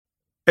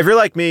If you're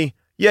like me,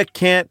 you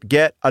can't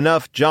get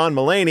enough John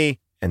Mulaney.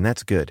 And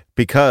that's good,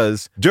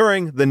 because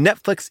during the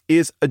Netflix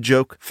is a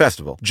Joke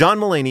Festival, John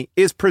Mulaney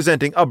is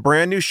presenting a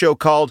brand new show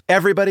called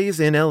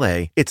Everybody's in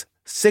LA. It's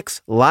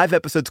 6 live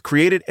episodes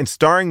created and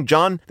starring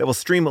John that will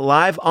stream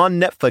live on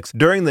Netflix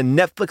during the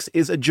Netflix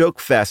is a Joke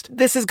Fest.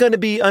 This is going to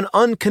be an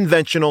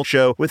unconventional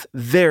show with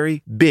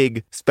very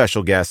big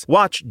special guests.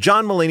 Watch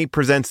John Mulaney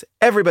Presents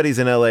Everybody's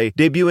in LA,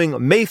 debuting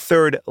May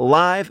 3rd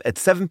live at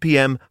 7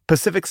 p.m.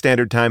 Pacific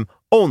Standard Time,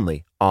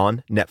 only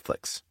on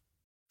Netflix.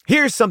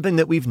 Here's something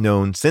that we've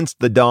known since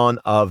the dawn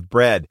of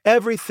bread.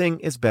 Everything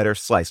is better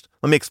sliced.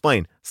 Let me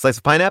explain. Slice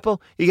a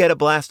pineapple, you get a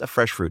blast of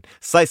fresh fruit.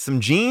 Slice some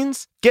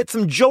jeans, get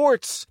some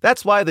jorts.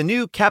 That's why the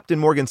new Captain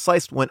Morgan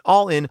Sliced went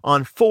all in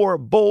on 4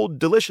 bold,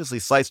 deliciously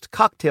sliced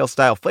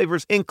cocktail-style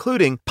flavors,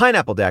 including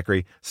pineapple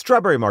daiquiri,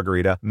 strawberry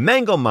margarita,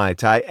 mango mai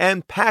tai,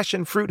 and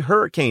passion fruit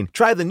hurricane.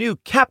 Try the new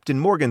Captain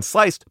Morgan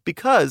Sliced,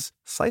 because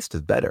sliced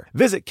is better.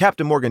 Visit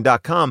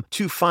CaptainMorgan.com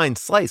to find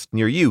Sliced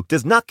near you.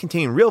 Does not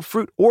contain real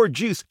fruit or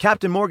juice.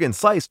 Captain Morgan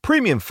Sliced,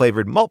 premium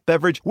flavored malt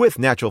beverage with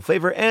natural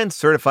flavor and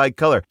certified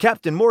color.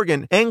 Captain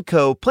Morgan &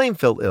 Co.,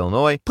 Plainfield,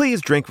 Illinois.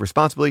 Please drink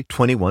responsibly.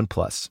 21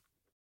 plus.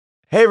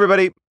 Hey,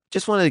 everybody.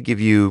 Just wanted to give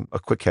you a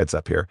quick heads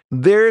up here.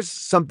 There's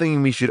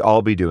something we should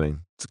all be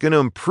doing. It's going to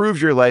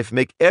improve your life,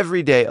 make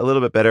every day a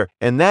little bit better,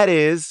 and that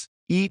is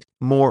eat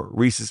more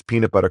Reese's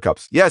Peanut Butter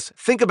Cups. Yes,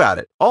 think about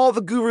it. All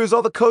the gurus,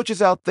 all the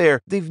coaches out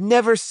there, they've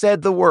never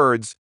said the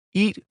words,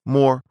 eat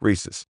more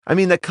Reese's. I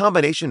mean, that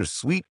combination of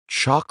sweet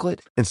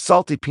chocolate and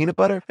salty peanut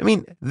butter, I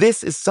mean,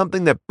 this is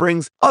something that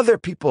brings other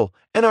people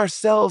and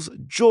ourselves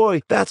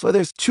joy. That's why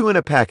there's 2 in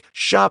a pack.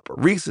 Shop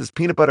Reese's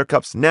Peanut Butter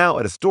Cups now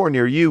at a store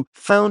near you,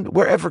 found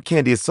wherever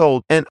candy is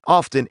sold, and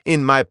often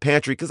in my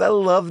pantry, because I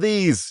love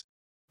these.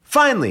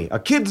 Finally, a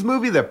kid's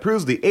movie that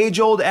proves the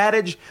age-old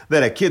adage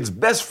that a kid's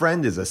best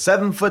friend is a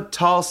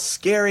 7-foot-tall,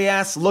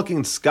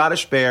 scary-ass-looking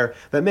Scottish bear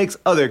that makes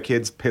other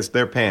kids piss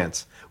their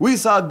pants. We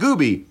saw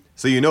Gooby,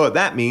 so you know what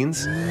that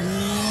means. Now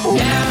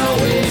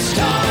it's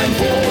time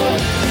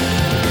for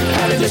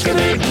How to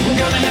Discriminate. We're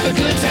gonna have a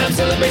good time,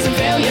 celebrate some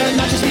failure,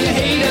 not just be a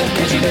hater,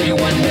 cause you know you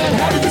wonder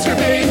how to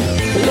discriminate.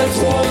 Let's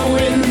wallow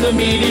in the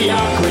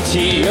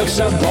mediocrity of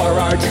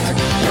subpar art.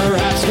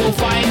 Perhaps we'll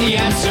find the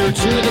answer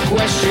to the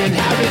question,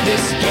 how did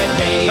this get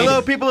made?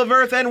 Hello, people of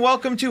Earth, and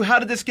welcome to How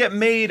Did This Get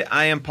Made?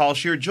 I am Paul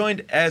Scheer,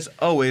 joined as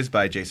always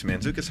by Jason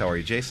Mantzoukas. How are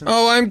you, Jason?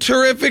 Oh, I'm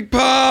terrific,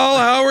 Paul.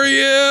 How are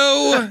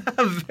you?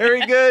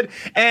 Very good.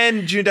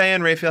 And June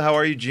Diane Raphael, how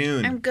are you,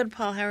 June? I'm good,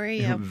 Paul. How are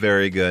you?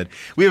 Very good.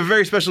 We have a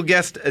very special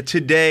guest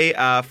today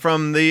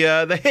from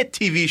the hit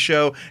TV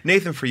show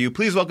Nathan For You.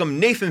 Please welcome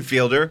Nathan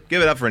Fielder.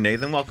 Give it up for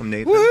Nathan. Welcome,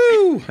 Nathan.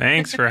 Woo!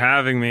 Thanks for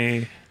having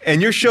me.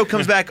 And your show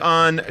comes back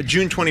on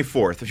June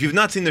 24th. If you've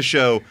not seen the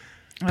show,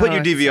 put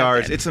your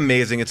DVRs. So it's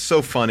amazing. It's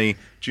so funny.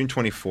 June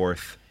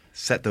 24th.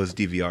 Set those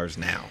DVRs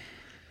now.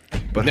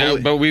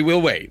 But we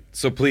will wait.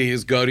 So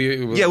please go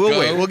to... We'll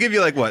wait. We'll give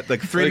you like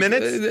 3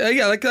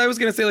 minutes? I was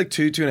going to say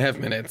 2.5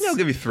 minutes. Yeah, I'll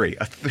give you 3.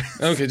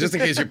 Okay, just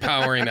in case you're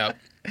powering up.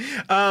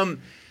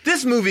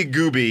 This movie,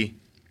 Gooby,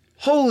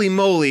 holy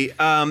moly.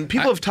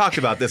 People have talked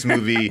about this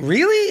movie.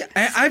 Really?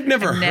 I've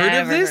never heard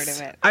of this.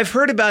 Heard of it. I've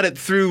heard about it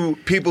through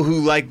people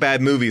who like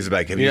bad movies.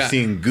 Like, have you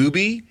seen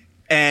Gooby?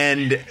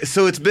 And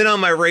so it's been on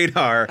my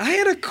radar. I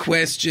had a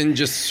question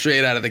just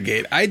straight out of the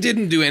gate. I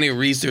didn't do any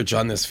research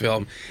on this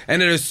film.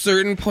 And at a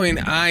certain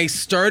point, I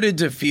started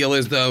to feel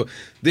as though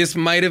this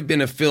might have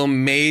been a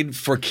film made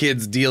for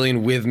kids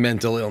dealing with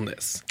mental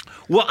illness.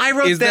 Well, I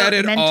wrote Is that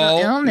at mental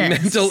all illness.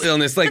 mental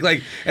illness?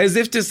 Like as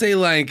if to say,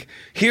 like,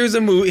 here's a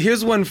movie,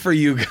 here's one for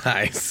you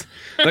guys.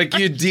 Like,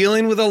 you're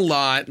dealing with a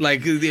lot.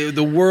 Like,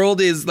 the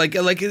world is like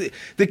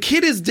the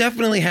kid is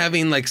definitely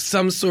having like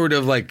some sort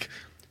of like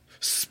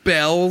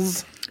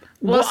spells.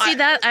 Well, see,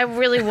 that I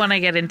really want to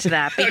get into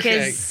that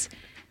because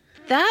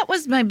that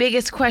was my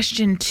biggest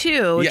question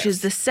too, which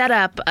is the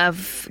setup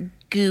of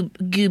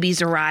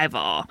Gooby's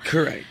arrival.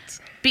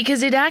 Correct.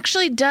 Because it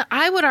actually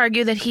I would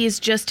argue that he's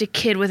just a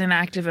kid with an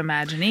active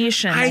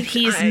imagination. That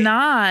he's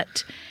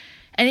not...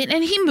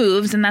 And he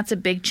moves, and that's a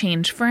big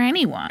change for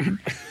anyone.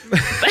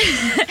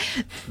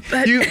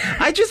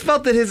 I just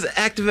felt that his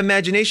active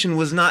imagination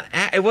was not...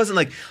 It wasn't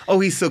like, oh,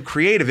 he's so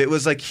creative. It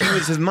was like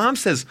his mom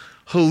says,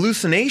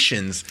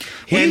 hallucinations.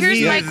 Well,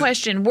 here's my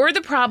question. Were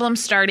the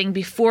problems starting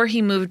before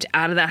he moved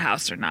out of that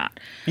house or not?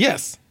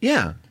 Yes.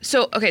 Yeah.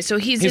 So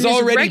he's in his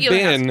already regular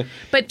been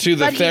house, to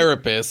the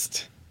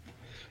therapist.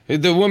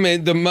 The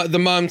woman, the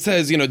mom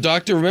says,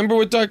 doctor, remember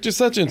what Dr.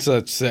 Such and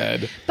Such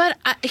said. But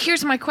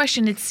here's my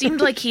question. It seemed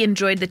like he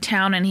enjoyed the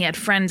town and he had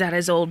friends at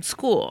his old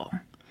school.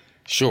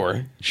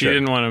 Sure. She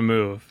didn't want to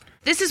move.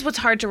 This is what's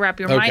hard to wrap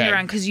your mind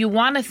around because you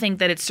want to think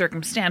that it's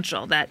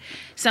circumstantial, that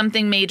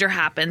something major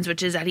happens,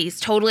 which is that he's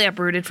totally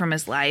uprooted from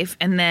his life,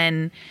 and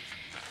then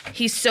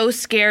he's so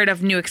scared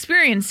of new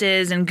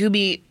experiences, and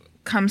Gooby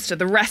comes to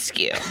the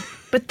rescue.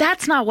 But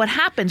that's not what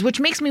happens, which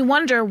makes me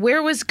wonder,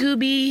 where was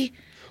Gooby...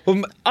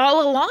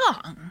 all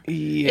along.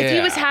 Yeah. If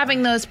he was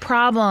having those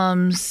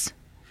problems.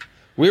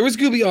 Where was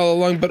Gooby all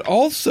along? But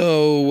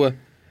also,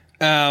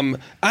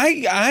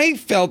 I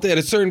felt at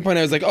a certain point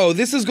I was like, oh,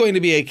 this is going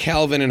to be a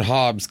Calvin and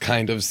Hobbes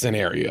kind of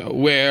scenario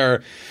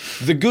where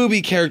the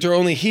Gooby character,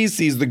 only he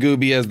sees the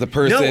Gooby as the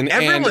person. No,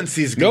 everyone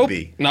sees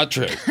Gooby. Nope, not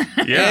true.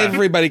 Yeah.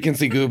 Everybody can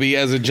see Gooby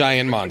as a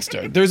giant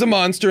monster. There's a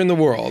monster in the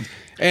world.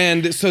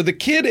 And so the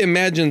kid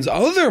imagines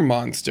other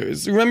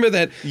monsters. Remember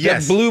that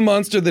blue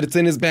monster that it's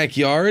in his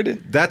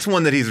backyard? That's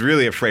one that he's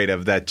really afraid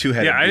of, that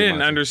two-headed Yeah, I blue didn't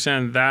monster.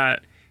 understand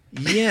that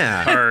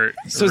Yeah. part.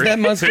 So is that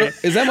monster And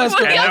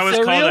also that was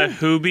called real? a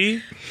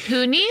hoobie,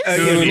 Hoonies?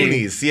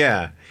 Goonies,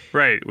 yeah.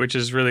 right? Which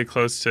is really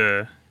close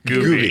to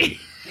Gooby.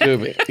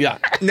 Gooby, yeah.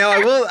 Now, I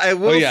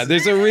will Oh yeah,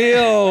 there's a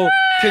real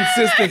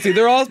consistency.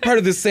 They're all part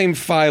of the same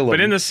phylum.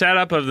 But in the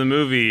setup of the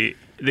movie,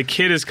 the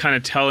kid is kind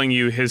of telling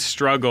you his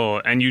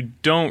struggle, and you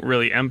don't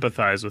really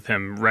empathize with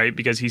him, right?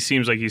 Because he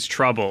seems like he's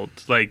troubled.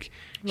 Like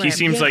he Right.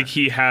 seems like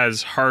he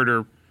has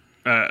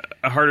a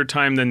harder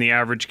time than the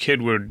average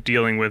kid would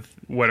dealing with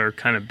what are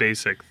kind of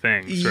basic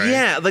things, right?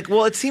 Yeah,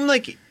 it seemed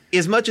like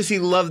as much as he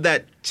loved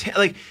that,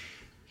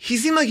 he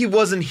seemed like he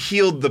wasn't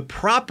healed the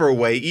proper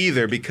way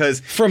either, because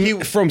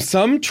from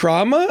some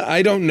trauma,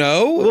 I don't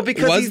know. Well,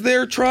 because was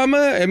there trauma?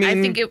 I mean,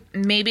 I think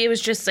maybe it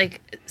was just like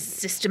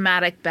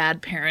systematic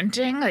bad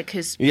parenting, like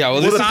his yeah.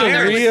 Well, Well, this the is a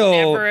parents- real.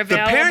 never the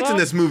parents in available.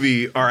 this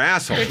movie are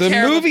assholes. The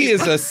terrible movie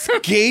is people. a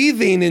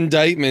scathing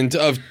indictment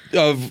of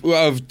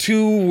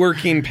two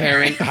working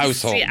parent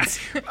households.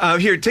 Yeah.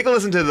 Here, take a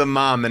listen to the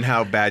mom and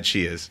how bad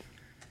she is.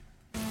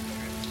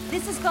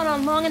 This has gone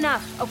on long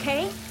enough,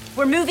 okay?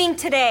 We're moving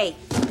today.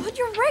 But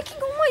you're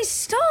wrecking all my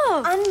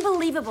stuff.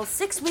 Unbelievable.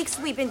 6 weeks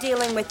we've been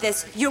dealing with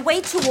this. You're way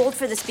too old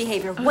for this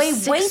behavior. Way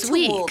 6 too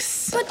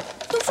weeks. But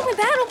those are my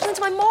battle plans,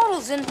 my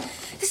models, and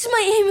this is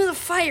my amulet of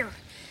fire.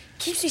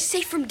 Keeps me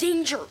safe from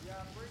danger.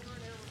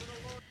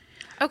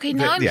 Okay,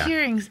 now yeah.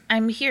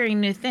 I'm hearing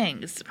new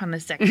things upon the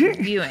second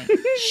viewing.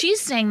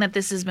 She's saying that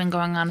this has been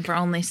going on for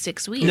only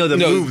 6 weeks. No, the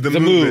move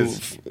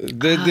is.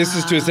 This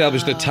is to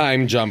establish the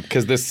time jump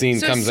because this scene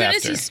so comes as soon after.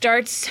 as he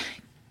starts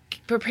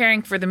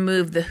preparing for the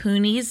move, the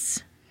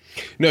Hoonies.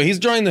 No, he's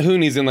drawing the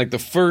Hoonies in like the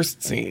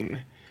first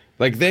scene.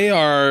 Like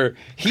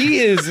he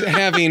is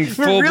having We're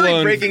full really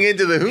blown. breaking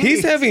into the Hoonies.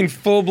 He's having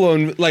full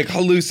blown like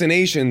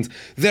hallucinations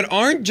that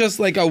aren't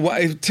just like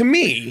to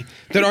me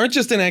that aren't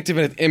just an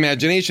active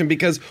imagination,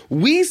 because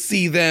we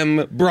see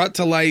them brought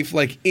to life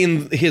like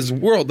in his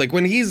world. Like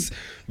when he's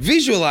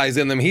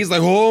visualizing them, he's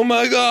like, oh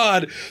my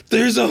God,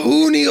 there's a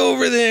Hoonie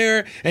over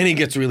there. And he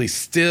gets really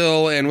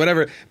still and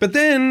whatever. But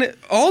then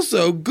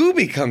also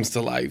Gooby comes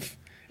to life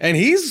and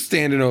he's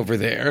standing over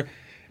there.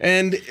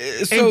 And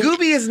so And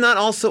Gooby is not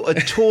also a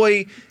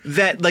toy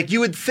that, like, you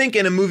would think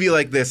in a movie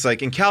like this,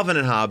 like in Calvin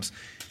and Hobbes,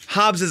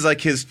 Hobbes is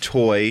like his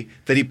toy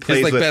that he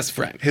plays like with. best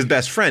friend. His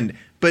best friend.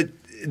 But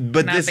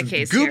Not this the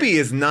case Gooby here.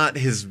 is not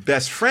his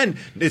best friend.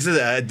 It's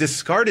a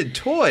discarded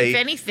toy. If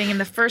anything, in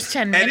the first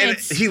 10 and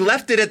minutes. he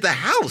left it at the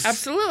house.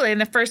 Absolutely. In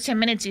the first 10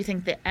 minutes, you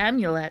think the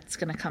amulet's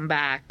going to come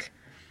back.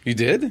 You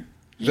did? That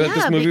Yeah,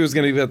 this movie was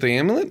going to be about the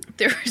amulet?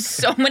 There are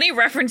so many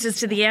references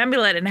to the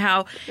amulet and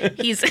how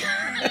he's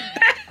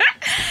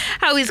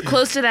how he's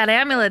close to that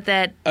amulet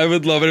that I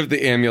would love it if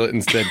the amulet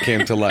instead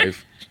came to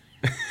life.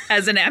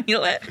 as an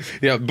amulet.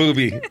 Yeah,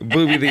 Booby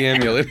the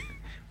amulet.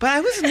 But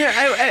I wasn't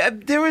there.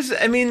 There was,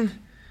 I mean,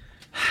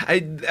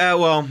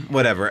 well,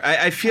 whatever.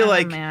 I feel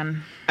like,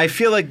 Man. I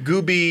feel like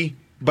Gooby,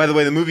 by the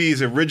way, the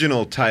movie's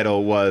original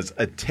title was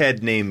A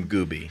Ted Named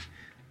Gooby.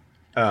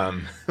 I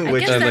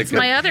Which guess I that's like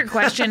my other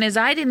question is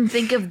I didn't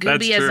think of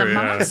That's Gooby as true, a yeah.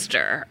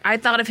 monster. I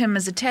thought of him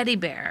as a teddy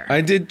bear.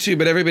 I did too,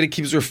 but everybody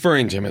keeps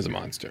referring to him as a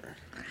monster.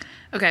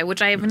 Okay,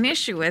 which I have an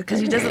issue with because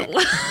he doesn't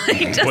look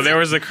Well, there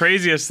was the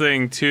craziest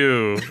thing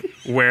too,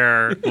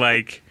 where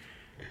like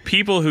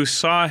people who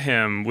saw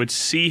him would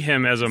see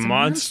him as a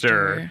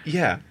monster,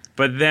 yeah.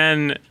 but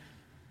then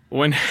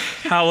when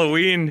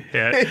Halloween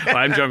hit, well,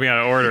 I'm jumping out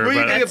of order, Well, you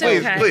but can, That's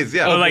please, okay. please,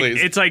 yeah. but, like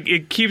please. it's like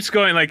it keeps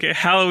going. Like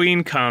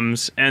Halloween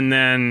comes, and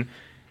then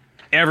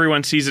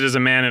everyone sees it as a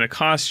man in a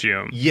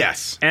costume.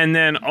 Yes. And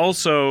then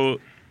also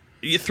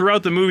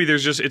throughout the movie,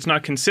 it's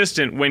not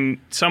consistent when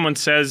someone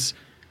says,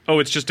 "Oh,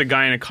 it's just a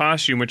guy in a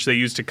costume," which they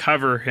use to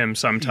cover him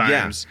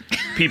sometimes.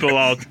 People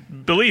all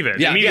believe it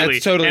Yeah, immediately,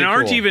 that's totally and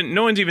cool.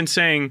 no one's even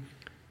saying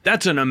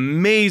that's an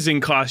amazing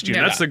costume.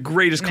 Yeah. That's the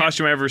greatest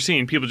costume I've ever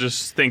seen. People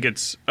just think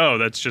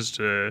that's just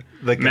a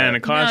Like man in a-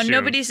 a costume. No,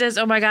 nobody says,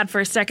 "Oh my God!"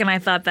 For a second, I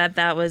thought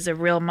that was a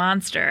real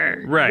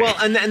monster Right. Well,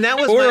 and that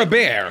was Or my- a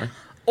bear.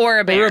 or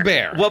a bear. Or a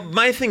bear. Well,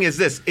 my thing is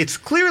this. It's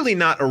clearly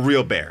not a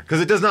real bear because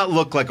it does not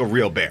look like a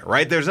real bear,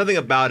 right? There's nothing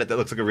about it that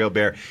looks like a real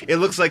bear. It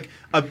looks like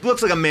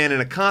a man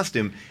in a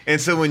costume. And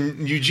so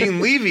when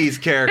Eugene Levy's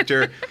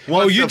character Oh,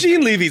 wants to-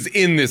 Eugene Levy's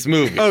in this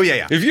movie. Oh,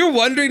 yeah. If you're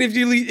wondering if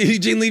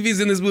Eugene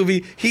Levy's in this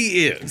movie,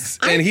 he is.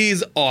 And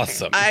he's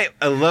awesome. I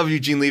love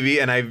Eugene Levy,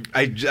 and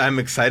I'm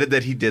excited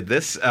that he did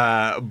this.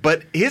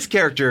 But his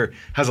character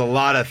has a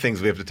lot of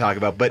things we have to talk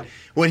about. But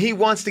when he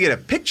wants to get a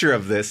picture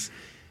of this,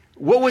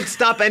 what would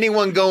stop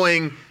anyone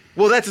going,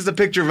 Well, that's just a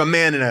picture of a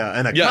man in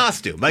a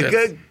costume. Like,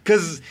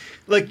 because,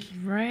 like,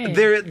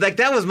 they're like,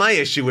 that was my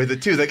issue with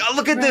it, too. Like, oh,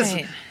 look at this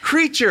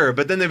creature.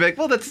 But then they're like,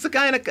 well, that's the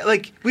guy in a,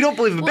 like, we don't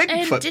believe in Bigfoot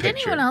picture. Did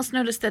anyone else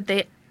notice that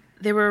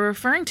they were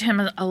referring to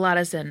him a lot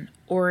as an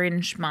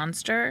orange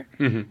monster?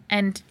 Mm-hmm.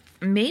 And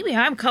maybe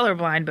I'm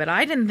colorblind, but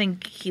I didn't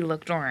think he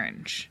looked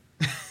orange.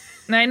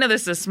 And I know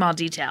this is a small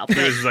detail. But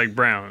he was like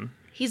brown.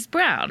 He's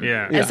brown,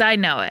 as I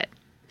know it.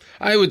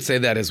 I would say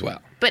that as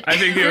well. But I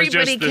think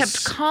everybody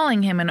kept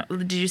calling him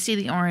did you see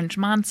the orange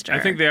monster? I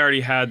think they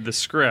already had the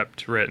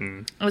script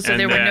written. Oh, so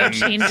there were no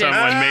changes?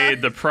 Someone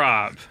made the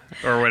prop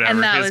or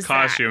whatever, his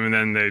costume, and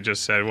then they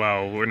just said,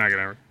 well, we're not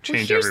going to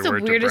change every word to brown.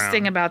 Here's the weirdest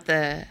thing about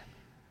the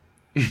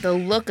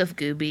look of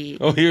Gooby.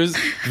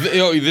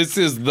 This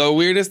is the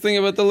weirdest thing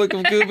about the look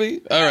of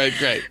Gooby? All right,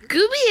 great.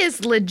 Gooby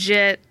is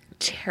legit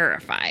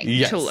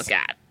terrifying to look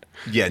at.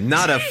 Yeah,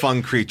 not a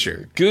fun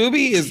creature.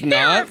 Gooby is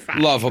not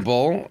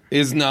lovable,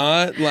 is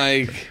not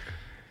like...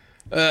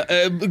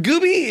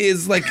 Gooby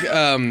is like...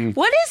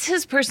 what is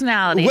his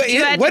personality?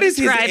 What is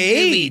his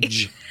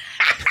age?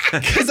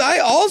 Because I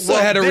also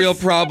had a real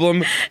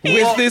problem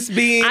with this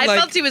being I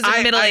felt he was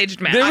a middle-aged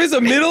man. There was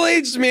a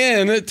middle-aged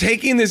man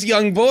taking this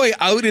young boy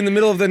out in the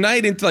middle of the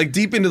night into like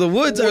deep into the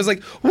woods. I was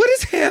like, what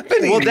is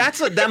happening? Well,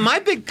 that my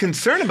big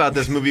concern about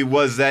this movie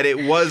was that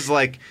it was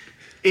like...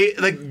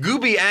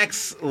 Gooby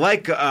acts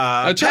like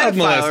a child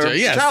molester.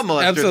 Yes, child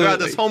molester absolutely. Throughout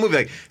this whole movie.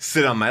 Like,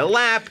 sit on my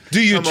lap.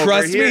 Do you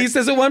trust me? He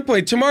says at one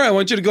point, tomorrow I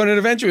want you to go on an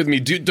adventure with me.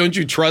 Don't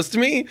you trust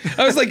me?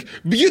 I was like,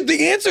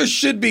 the answer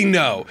should be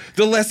no.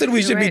 The lesson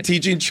we should be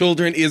teaching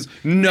children is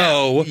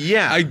no.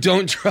 Yeah. I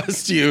don't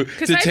trust you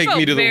to take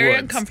me to the woods. I felt very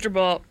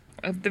uncomfortable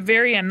at the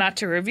very end, not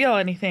to reveal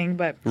anything,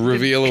 but...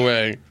 Reveal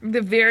away.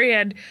 The very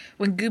end,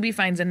 when Gooby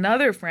finds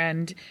another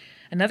friend...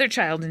 Another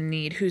child in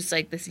need who's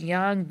like this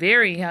young,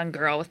 very young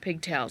girl with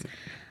pigtails.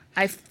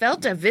 I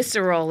felt a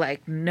visceral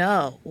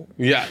no.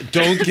 Yeah,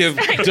 don't give.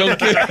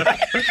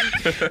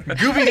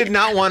 Gooby did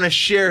not want to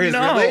share his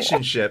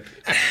relationship.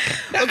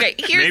 Okay,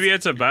 maybe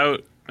it's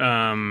about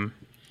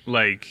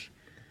like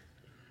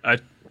a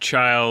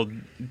child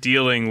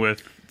dealing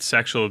with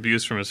sexual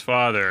abuse from his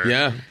father.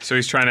 Yeah. So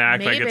he's trying to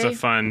act like it's a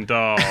fun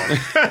doll.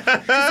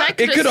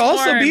 It could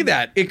also be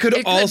that. It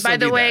could also by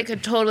be the way, that. it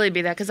could totally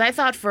be that. Because I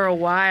thought for a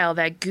while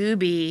that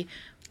Gooby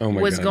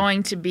was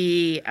going to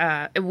be...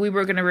 we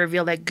were going to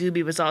reveal that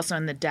Gooby was also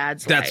in the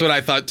dad's life. That's what I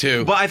thought,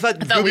 too. But I thought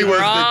Gooby we were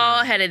was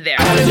all headed there.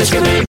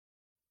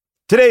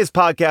 Today's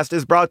podcast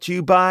is brought to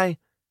you by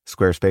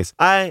Squarespace.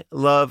 I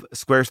love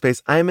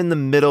Squarespace. I'm in the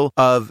middle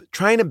of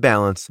trying to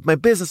balance my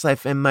business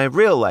life and my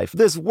real life.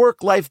 This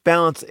work-life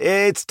balance,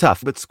 it's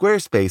tough, but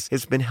Squarespace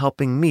has been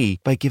helping me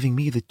by giving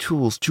me the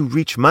tools to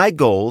reach my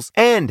goals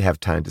and have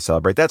time to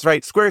celebrate. That's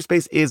right.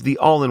 Squarespace is the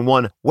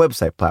all-in-one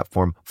website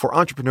platform for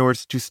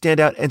entrepreneurs to stand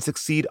out and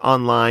succeed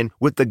online.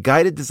 With the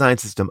guided design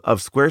system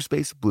of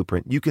Squarespace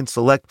Blueprint, you can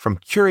select from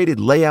curated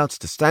layouts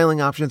to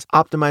styling options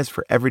optimized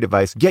for every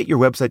device. Get your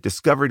website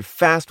discovered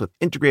fast with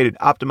integrated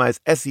optimized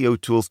SEO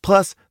tools.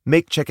 Plus,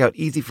 make checkout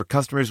easy for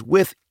customers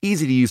with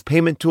easy-to-use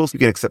payment tools. You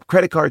can accept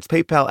credit cards,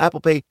 PayPal, Apple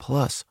Pay.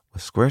 Plus,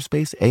 with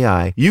Squarespace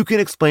AI, you can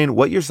explain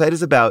what your site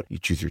is about. You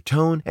choose your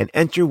tone and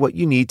enter what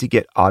you need to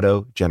get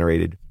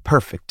auto-generated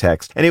perfect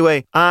text.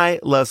 Anyway, I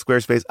love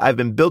Squarespace. I've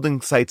been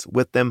building sites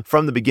with them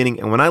from the beginning.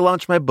 And when I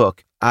launched my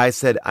book, I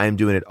said I'm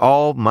doing it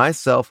all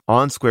myself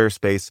on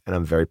Squarespace, and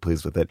I'm very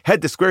pleased with it.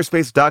 Head to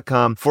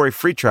squarespace.com for a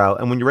free trial.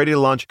 And when you're ready to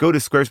launch, go to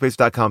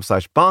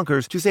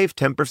squarespace.com/bonkers to save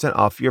 10%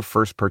 off your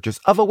first purchase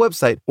of a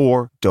website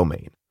or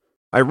domain.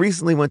 I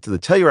recently went to the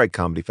Telluride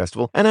Comedy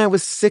Festival, and I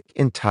was sick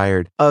and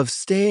tired of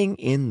staying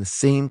in the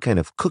same kind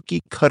of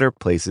cookie-cutter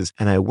places,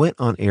 and I went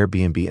on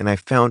Airbnb, and I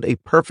found a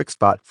perfect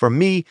spot for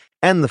me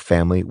and the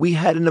family. We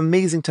had an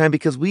amazing time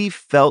because we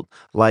felt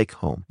like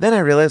home. Then I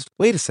realized,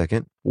 wait a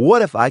second,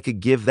 what if I could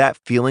give that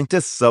feeling to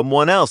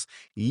someone else?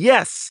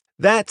 Yes!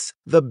 That's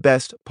the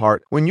best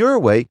part. When you're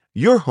away,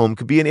 your home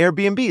could be an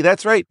Airbnb.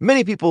 That's right.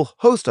 Many people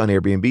host on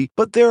Airbnb,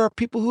 but there are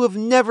people who have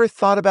never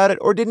thought about it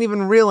or didn't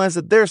even realize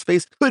that their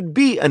space could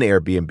be an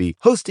Airbnb.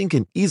 Hosting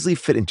can easily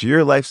fit into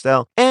your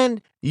lifestyle,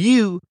 and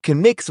you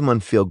can make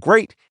someone feel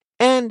great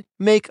and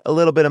make a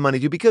little bit of money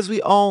too, because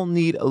we all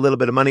need a little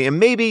bit of money.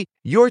 And maybe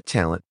your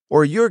talent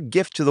or your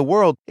gift to the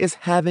world is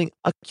having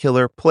a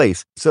killer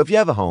place. So if you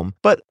have a home,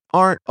 but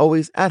aren't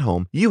always at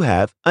home, you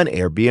have an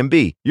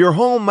Airbnb. Your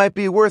home might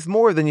be worth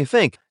more than you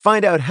think.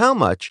 Find out how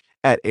much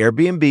at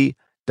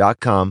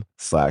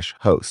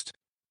airbnb.com/host.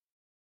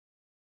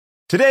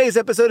 Today's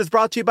episode is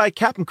brought to you by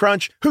Captain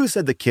Crunch. Who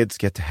said the kids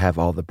get to have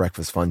all the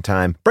breakfast fun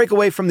time? Break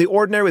away from the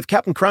ordinary with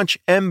Captain Crunch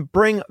and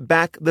bring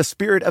back the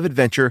spirit of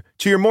adventure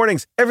to your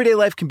mornings. Everyday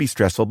life can be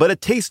stressful, but a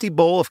tasty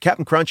bowl of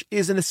Captain Crunch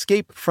is an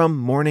escape from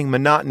morning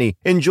monotony.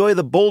 Enjoy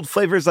the bold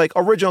flavors like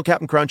Original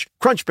Captain Crunch,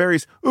 Crunch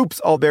Berries, Oops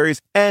All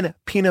Berries, and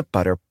peanut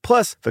butter.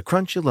 Plus, the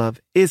crunch you love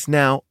is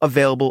now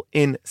available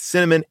in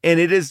cinnamon, and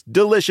it is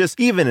delicious.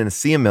 Even in a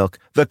sea of milk,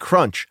 the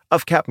crunch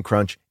of Captain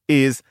Crunch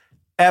is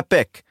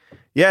epic.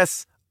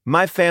 Yes,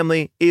 my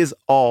family is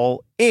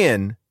all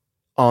in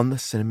on the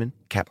Cinnamon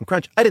Captain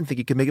Crunch. I didn't think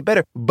you could make it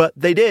better, but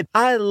they did.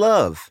 I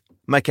love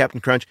my Captain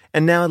Crunch,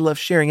 and now I love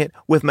sharing it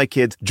with my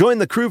kids. Join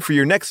the crew for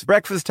your next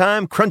breakfast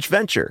time crunch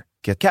venture.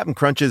 Get Captain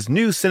Crunch's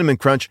new Cinnamon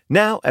Crunch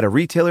now at a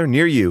retailer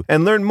near you,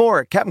 and learn more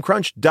at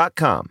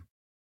CaptainCrunch.com.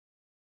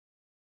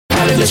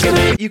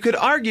 You could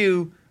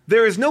argue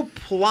there is no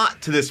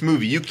plot to this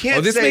movie. You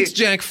can't this say... makes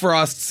Jack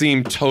Frost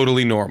seem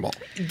totally normal.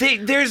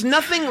 There's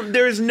nothing...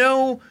 There's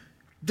not...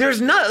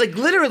 Like,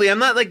 literally, I'm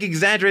not, like,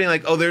 exaggerating,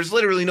 like, there's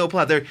literally no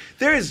plot.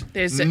 There's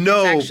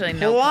no actually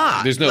no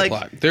plot. There's no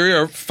plot.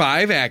 There are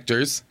 5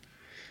 actors.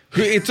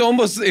 It's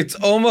almost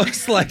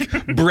like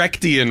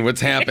Brechtian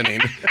what's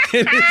happening.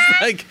 It is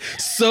like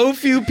so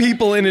few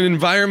people in an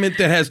environment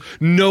that has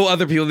no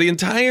other people. The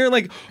entire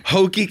like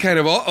hokey kind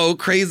of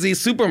crazy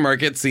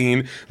supermarket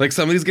scene, like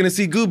somebody's gonna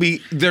see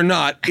Gooby. They're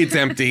not. It's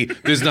empty.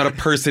 There's not a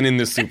person in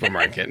the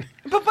supermarket.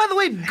 But by the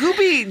way,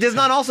 Gooby does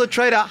not also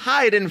try to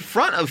hide in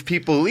front of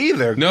people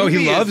either. No, Gooby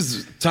he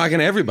loves talking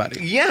to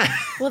everybody. Yeah.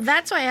 Well,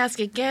 that's why I ask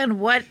again,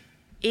 what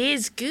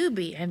is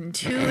Gooby and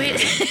who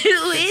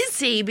is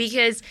he?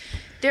 Because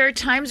there are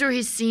times where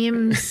he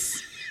seems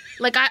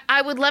like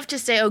I would love to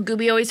say,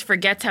 Gooby always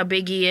forgets how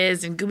big he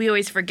is, and Gooby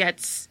always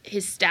forgets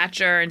his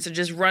stature, and so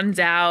just runs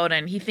out,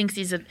 and he thinks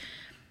he's a.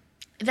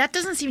 That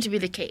doesn't seem to be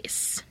the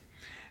case.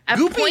 At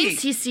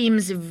points, he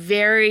seems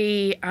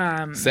very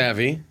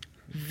savvy.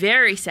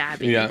 Very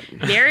savvy. Yeah.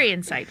 Very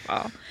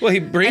insightful. Well, he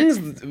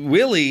brings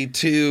Willie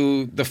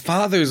to the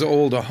father's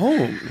old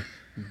home.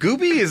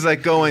 Gooby is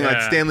like going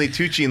like Stanley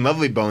Tucci and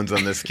Lovely Bones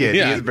on this kid.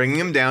 Yeah. He is bringing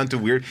him down to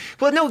weird.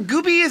 Well, no,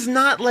 Gooby is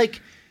not like.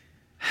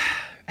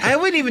 I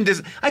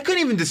couldn't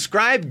even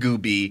describe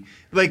Gooby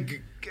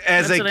like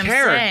as That's a what I'm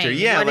character. saying.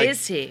 Yeah, What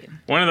is he?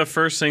 One of the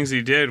first things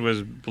he did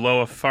was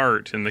blow a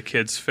fart in the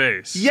kid's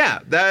face. Yeah,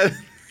 that.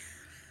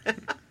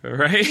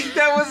 Right?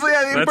 That was the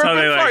That's how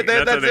they perfect part.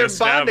 That's their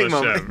bonding established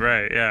moment. him.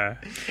 Right, yeah.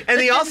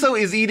 And he also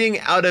is eating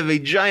out of a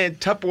giant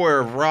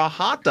Tupperware of raw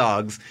hot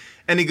dogs,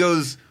 and he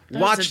goes,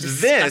 "Watch was a this."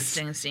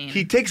 disgusting scene.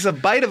 He takes a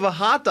bite of a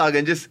hot dog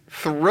and just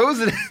throws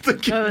it at the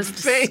That was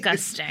kid's face.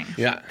 disgusting.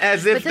 Yeah.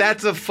 As if But then-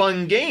 that's a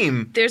fun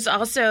game. There's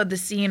also the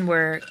scene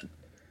where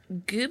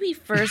Gooby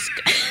first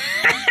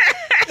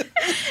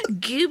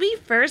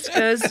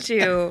goes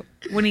to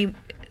when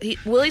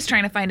Willie's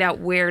trying to find out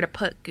where to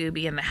put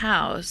Gooby in the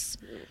house.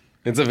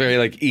 It's a very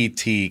like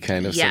E.T.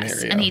 kind of Yes,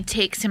 scenario. and he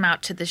takes him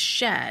out to the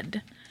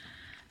shed.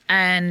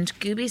 And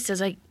Gooby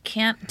says, "I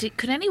can't.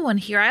 Could anyone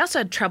hear?" I also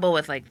had trouble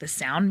with like the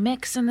sound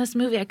mix in this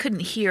movie. I couldn't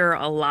hear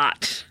a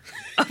lot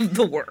of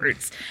the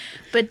words.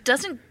 But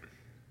doesn't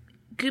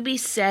Gooby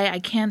say, "I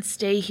can't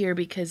stay here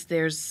because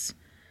there's"?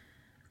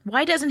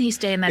 Why doesn't he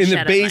stay in that in shed the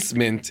at night?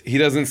 basement, he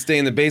doesn't stay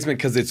in the basement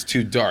because it's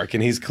too dark,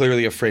 and he's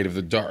clearly afraid of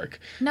the dark.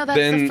 No, that's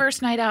the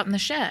first night out in the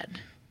shed.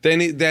 Then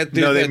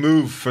They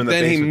move from the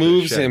Then he basement to the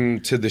moves shed. him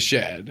to the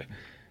shed,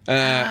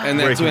 and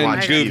Where that's he can when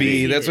watch Gooby.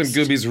 TV. That's when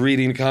Gooby's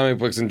reading comic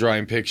books and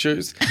drawing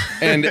pictures.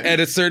 And at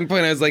a certain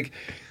point, I was like,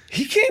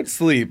 he can't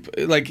sleep.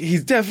 Like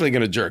he's definitely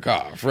gonna jerk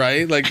off,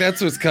 right? Like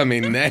that's what's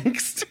coming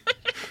next.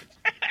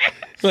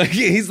 Like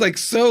he's like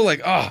so like,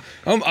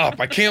 I'm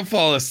up. I can't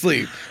fall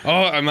asleep.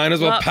 I might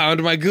as well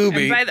pound my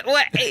Gooby. And by the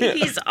way,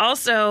 he's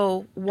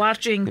also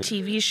watching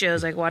TV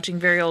shows, like watching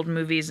very old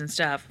movies and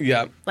stuff.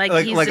 Yeah. Like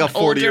he's like an a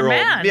 40-year-old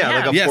man.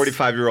 like a Yes.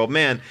 45-year-old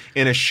man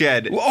in a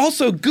shed. Well,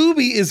 also,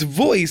 Gooby is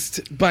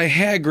voiced by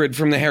Hagrid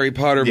from the Harry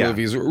Potter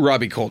movies,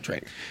 Robbie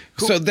Coltrane.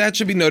 So that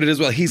should be noted as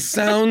well. He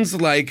sounds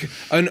like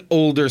an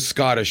older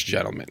Scottish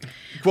gentleman.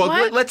 Well,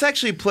 What? let's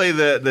actually play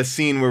the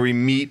scene where we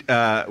meet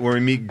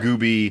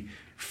Gooby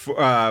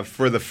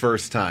for the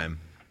first time.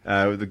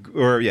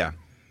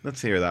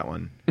 Let's hear that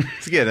one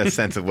to get a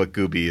sense of what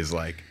Gooby is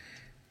like.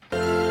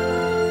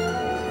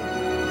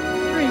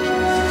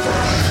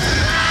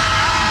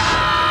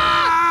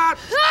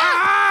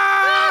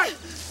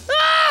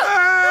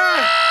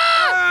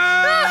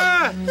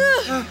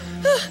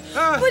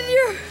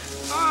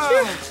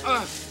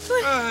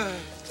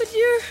 But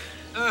you're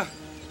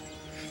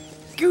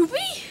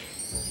Gooby?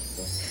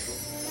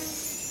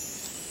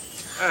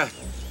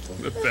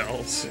 The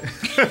bells.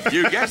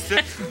 You guessed it.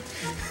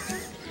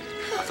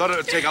 I thought it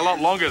would take a lot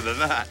longer than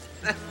that.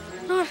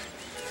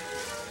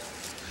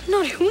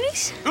 Not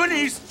Hoonies?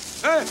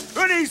 Hoonies!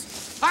 Hoonies!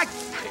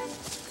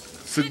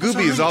 So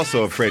Gooby is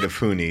also afraid of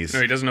Hoonies.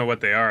 No, he doesn't know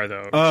what they are,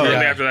 though. Oh,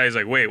 Shortly yeah. after that, he's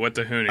like, wait, what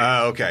the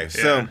Hoonie? Okay.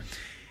 So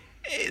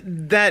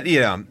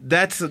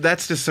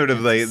that's just sort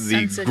of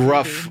the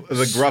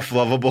gruff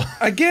lovable.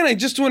 Again, I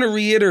just want to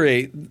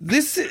reiterate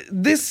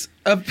this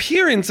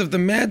appearance of the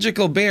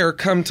magical bear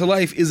come to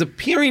life is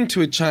appearing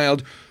to a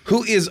child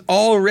who is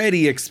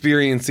already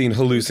experiencing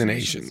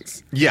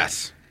hallucinations.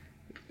 Yes.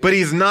 But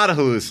he's not a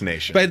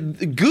hallucination. But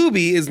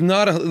Gooby is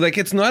not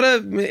it's not a.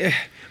 The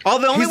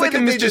only he's way like a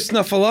that Mr.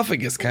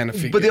 Snuffleupagus kind of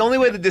figure. But the only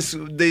way that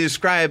they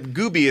describe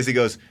Gooby is he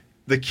goes,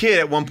 the kid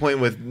at one point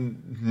with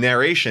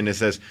narration, it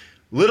says,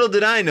 "Little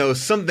did I know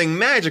something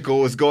magical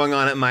was going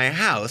on at my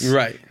house."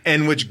 Right.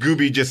 And which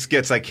Gooby just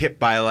gets like hit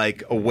by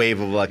like a wave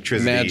of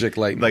electricity. Magic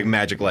lightning. Like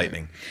magic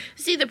lightning.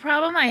 See, the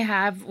problem I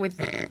have with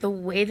the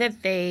way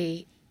that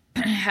they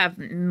have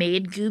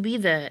made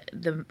Gooby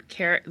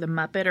the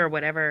Muppet or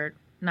whatever.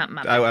 Not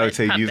Muppet. I would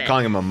say puppet.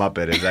 calling him a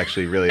Muppet is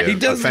actually really He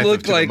does offensive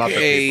look to the like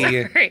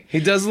Muppet people. he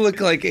does look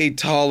like a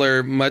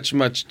taller,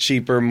 much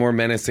cheaper, more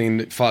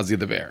menacing Fozzie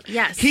the Bear.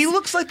 Yes. He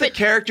looks like the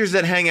characters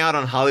that hang out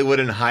on Hollywood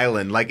and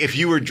Highland. Like if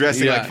you were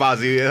dressing like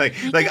Fozzie,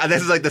 like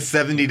this is like the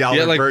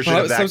 $70 like version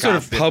of that some sort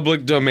of costume.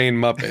 public domain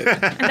Muppet.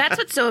 And that's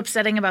what's so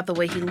upsetting about the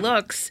way he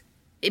looks,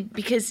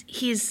 because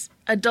he's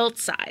adult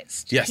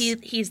sized. Yes.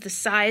 He's the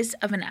size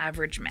of an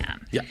average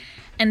man. Yeah.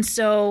 And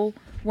so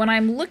when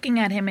I'm looking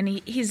at him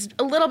and he's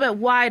a little bit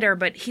wider,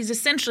 but he's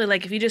essentially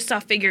like, if you just saw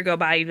a figure go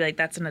by, you'd be like,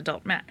 that's an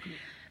adult man.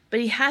 But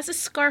he has a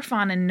scarf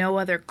on and no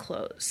other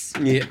clothes.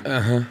 Yeah.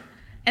 Uh-huh.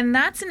 And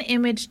that's an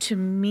image to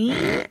me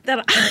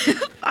that I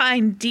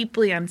find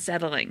deeply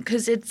unsettling,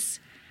 because it's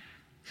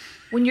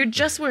when you're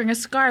just wearing a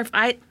scarf,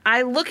 I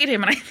look at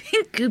him and I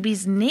think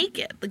Gooby's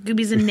naked. Like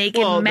Gooby's a naked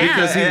man.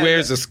 Because he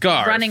wears a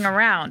scarf. Running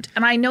around.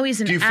 And I know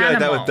he's an animal. Do you feel like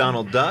that with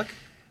Donald Duck?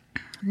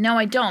 No,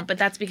 I don't, but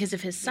that's because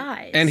of his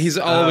size. And he's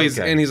always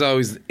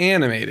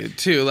animated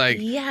too. Like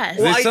yes,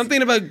 there's something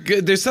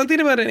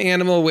about an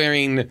animal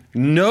wearing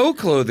no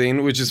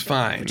clothing, which is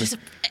fine.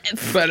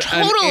 But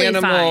totally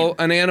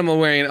an animal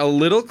wearing a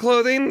little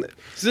clothing.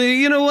 So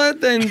you know what?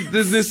 Then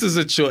this is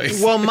a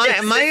choice. Well, my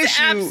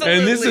issue,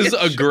 and this is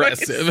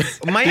aggressive.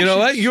 You know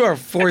what? You are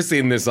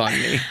forcing this on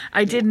me.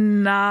 I did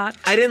not.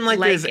 I didn't like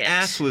that his it.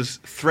 ass was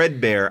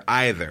threadbare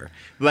either.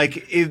 Like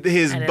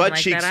his butt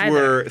cheeks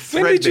were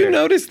threadbare. When did you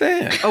notice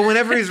that? Oh,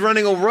 whenever he's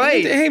running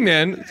right. Hey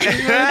man,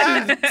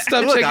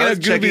 stop Look, checking I was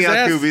out checking Gooby's out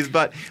ass. Gooby's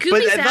butt.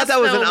 But I thought that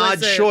was an odd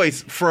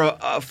choice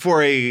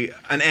for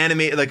an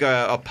anime, like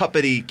a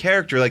puppety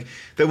character. Like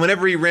that,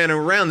 whenever he ran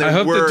around, I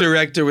hope the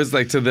director was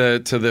like to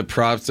the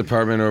props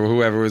department or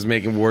whoever was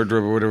making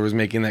wardrobe or whatever was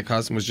making that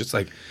costume was just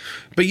like,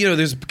 but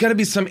there's got to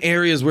be some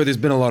areas where there's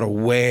been a lot of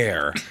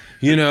wear.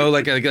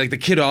 Like the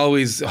kid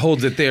always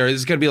holds it there.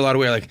 There's got to be a lot of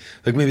wear, like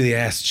maybe the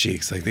ass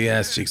cheeks. Like the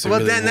ass cheeks are well,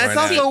 really then that's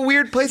worn also out. a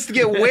weird place to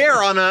get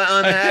wear on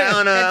a.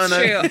 That's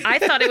true. I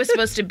thought it was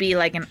supposed to be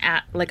like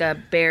a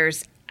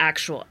bear's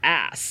actual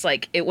ass.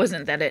 Like it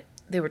wasn't that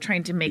they were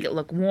trying to make it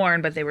look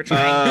worn, but they were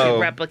trying to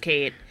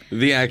replicate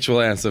the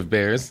actual ass of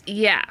bears.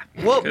 Yeah.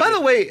 Well, by the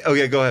way,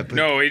 okay, go ahead. Please.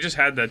 No, he just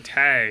had the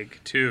tag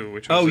too,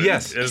 which was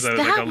yes, is that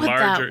like a what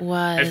larger. that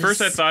was? At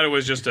first, I thought it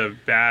was just a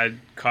bad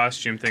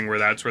costume thing where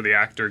that's where the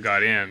actor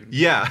got in.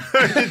 Yeah, too.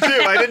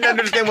 I didn't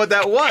understand what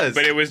that was.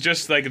 But it was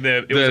just like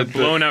it was a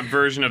blown up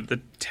version of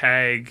the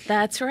tag.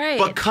 That's right.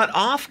 But cut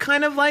off,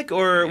 kind of like,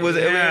 or was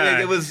it?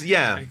 It was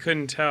I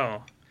couldn't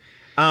tell.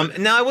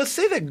 Now, I will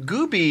say that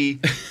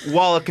Gooby,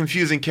 while a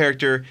confusing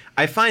character,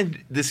 I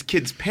find this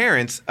kid's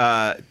parents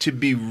to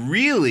be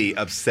really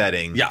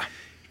upsetting. Yeah.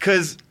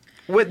 Because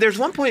there's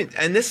one point,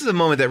 and this is a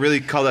moment that really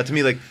called out to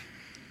me, like,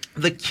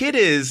 the kid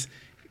is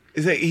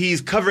like,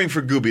 he's covering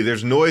for Gooby.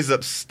 There's noise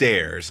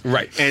upstairs.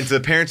 Right. And so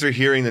the parents are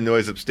hearing the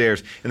noise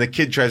upstairs, and the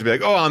kid tries to be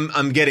like, oh,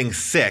 I'm getting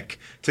sick,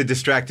 to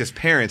distract his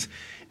parents.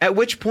 At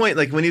which point,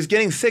 like when he's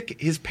getting sick,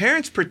 his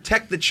parents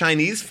protect the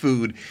Chinese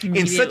food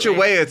in such a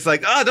way it's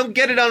like, oh, don't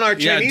get it on our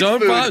Chinese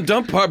food.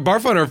 Don't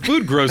barf on our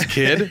food, gross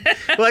kid.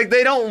 Like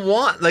they don't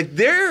want, like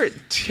they're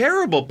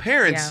terrible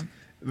parents,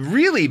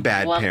 really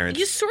bad parents.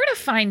 You sort of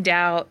find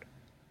out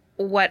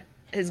what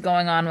is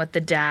going on with the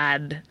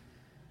dad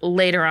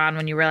later on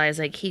when you realize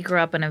like he grew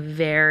up in a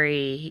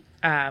very,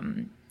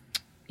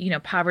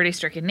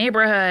 poverty-stricken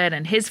neighborhood,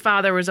 and his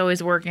father was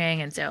always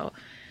working, and so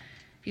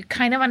you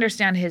kind of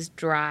understand his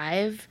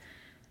drive.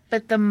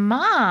 But the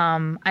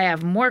mom, I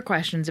have more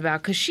questions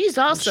about, because she's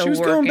also She was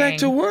working. going back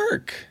to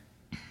work.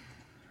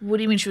 What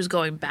do you mean she was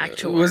going back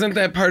to work? Wasn't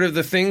that part of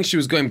the thing? She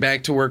was going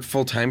back to work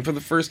full time for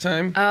the first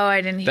time. Oh,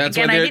 I didn't. That's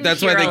again, why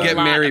that's why they get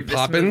Mary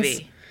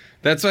Poppins.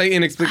 That's why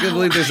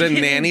inexplicably there's a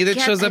nanny that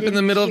shows up in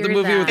the middle of the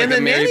movie with like and a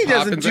the Mary nanny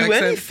doesn't Poppins do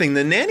accent. anything.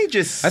 The nanny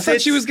just I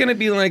thought she was going to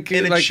be like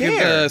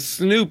chair.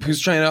 Snoop who's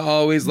trying to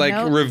always like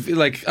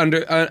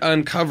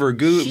uncover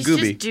She's Gooby.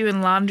 just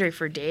doing laundry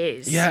for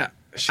days. Yeah,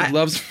 she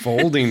loves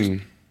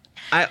folding.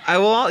 I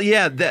will.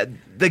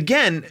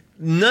 Again,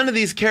 none of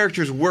these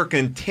characters work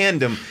in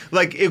tandem.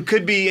 Like, it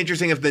could be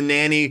interesting if the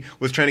nanny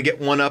was trying to get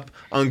one up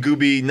on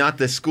Gooby, not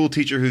the school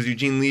teacher who's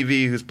Eugene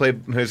Levy, who's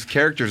played his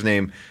character's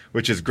name,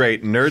 which is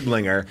great,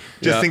 Nerdlinger,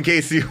 just in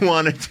case you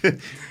wanted to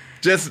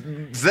just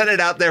set it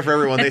out there for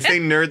everyone. They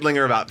say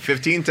Nerdlinger about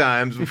 15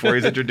 times before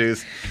he's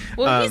introduced.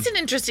 Well, he's an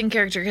interesting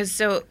character because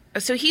so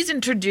he's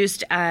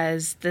introduced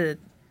as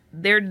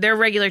their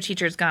regular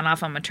teacher's gone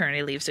off on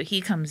maternity leave, so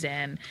he comes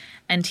in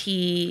and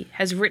he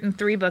has written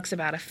 3 books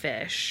about a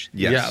fish.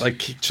 Yes. Yeah, like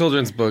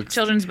children's books.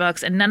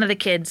 And none of the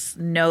kids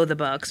know the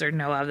books or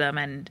know of them,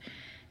 and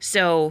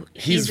so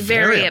he's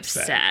very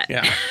upset.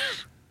 Yeah.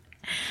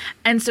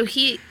 And so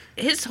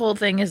his whole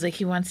thing is like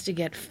he wants to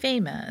get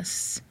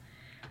famous.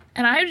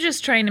 And I'm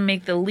just trying to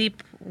make the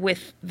leap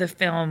with the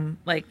film.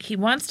 Like, he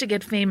wants to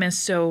get famous,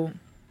 so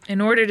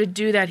in order to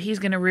do that, he's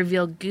going to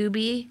reveal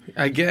Gooby.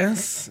 I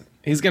guess.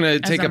 He's going to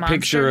take a a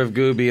picture monster?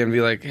 of Gooby and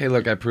be like, hey,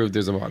 look, I proved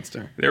there's a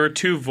monster. There were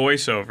 2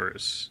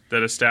 voiceovers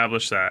that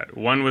established that.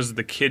 One was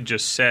the kid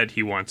just said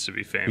he wants to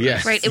be famous.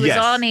 Yes. Right. It was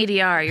all an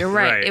ADR. You're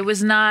right. Right. It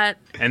was not.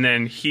 And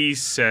then he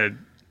said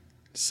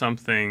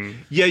something.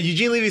 Yeah,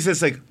 Eugene Levy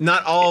says, like,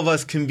 not all of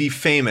us can be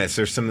famous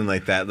or something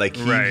like that. Like,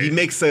 he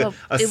makes a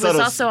It subtle... was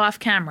also off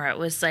camera. It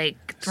was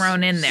like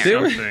thrown in there.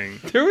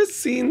 There were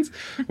scenes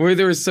where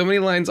there were so many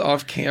lines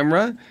off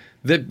camera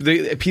that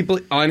the people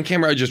on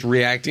camera are just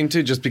reacting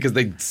to just because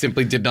they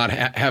simply did not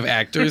have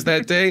actors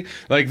that day.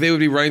 Like, they would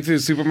be running through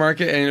the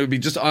supermarket and it would be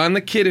just on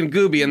the kid and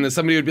Gooby, and then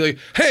somebody would be like,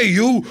 hey,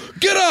 you,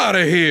 get out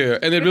of here.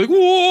 And they'd be like,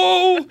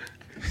 whoa.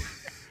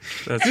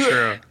 That's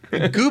true.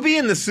 Gooby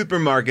in the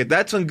supermarket,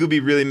 that's when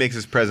Gooby really makes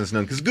his presence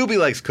known, because Gooby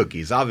likes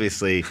cookies,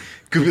 obviously.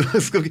 Gooby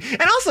likes cookies.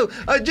 And also,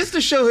 just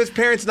to show his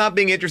parents not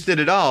being interested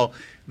at all,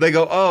 they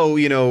go,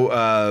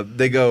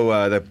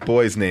 that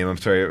boy's name, I'm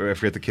sorry, I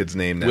forget the kid's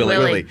name now.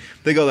 Willie.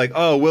 They go like,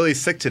 oh,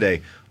 Willie's sick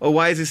today. Oh,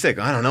 why is he sick?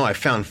 I don't know, I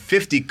found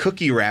 50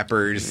 cookie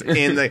wrappers.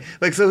 And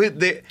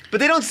but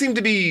they don't seem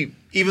to be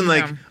even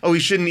like, oh, he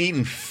shouldn't have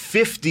eaten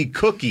 50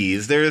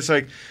 cookies. They're just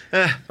like,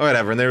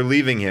 whatever, and they're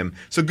leaving him.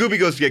 So Gooby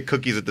goes to get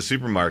cookies at the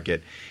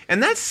supermarket.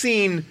 And that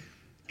scene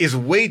is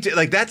way too,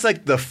 like, that's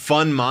like the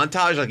fun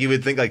montage. Like, you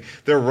would think like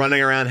they're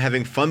running around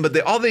having fun, but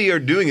all they are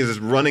doing is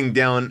just running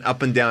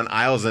up and down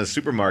aisles in a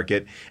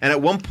supermarket. And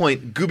at one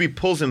point, Gooby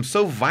pulls him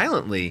so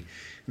violently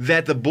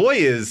that the boy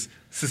is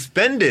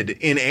suspended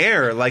in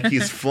air like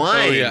he's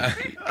flying.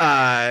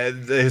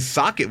 His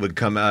socket would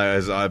come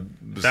out.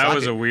 That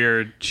was a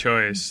weird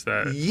choice,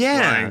 that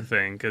flying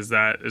thing, because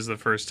that is the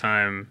first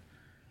time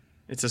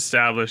it's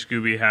established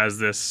Gooby has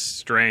this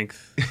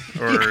strength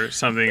or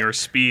something, or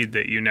speed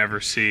that you never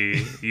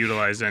see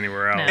utilized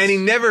anywhere else. And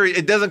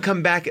it doesn't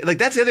come back. Like,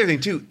 that's the other thing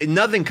too.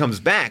 Nothing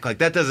comes back. Like,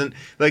 that doesn't,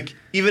 like,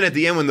 even at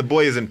the end when the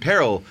boy is in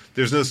peril,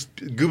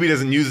 Gooby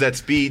doesn't use that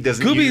speed. All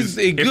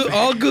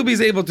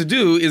Gooby's able to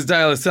do is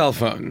dial a cell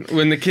phone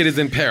when the kid is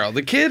in peril.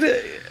 The kid.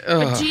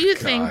 But do you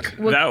think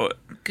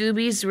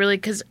Gooby's really,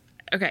 because,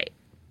 okay,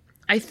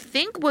 I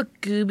think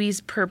what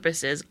Gooby's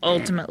purpose is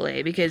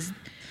ultimately, because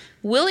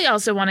Willie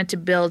also wanted to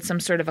build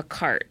some sort of a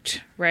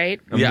cart, right?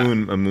 A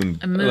moon.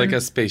 Like a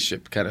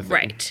spaceship kind of thing.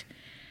 Right.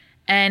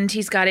 And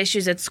he's got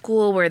issues at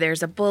school where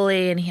there's a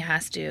bully and he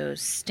has to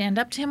stand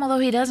up to him, although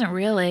he doesn't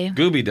really.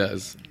 Gooby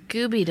does.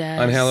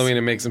 On Halloween,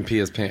 it makes him pee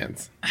his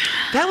pants.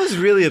 That was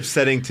really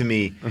upsetting to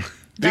me.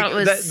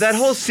 That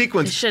whole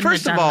sequence.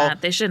 First of all,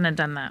 they shouldn't have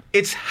done that.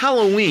 It's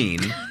Halloween.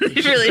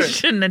 They really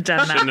shouldn't have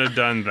done that. Shouldn't have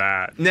done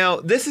that. Now,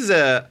 this is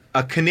a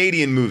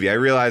Canadian movie. I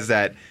realized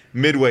that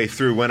midway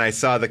through when I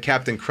saw the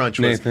Captain Crunch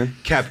was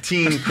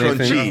Captain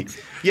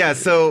Crunchy. Yeah,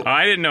 so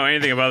I didn't know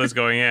anything about this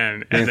going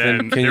in, and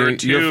then there were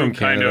 2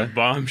 kind of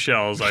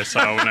bombshells I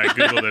saw when I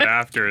Googled it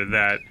after,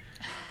 that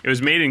it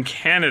was made in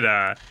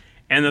Canada.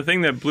 And the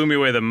thing that blew me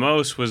away the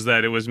most was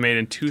that it was made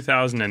in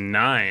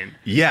 2009.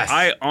 Yes.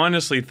 I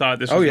honestly thought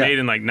this was made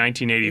in like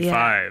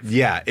 1985.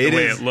 Yeah, the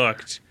way it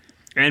looked.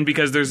 And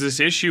because there's this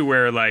issue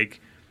where, like,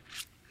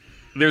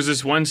 there's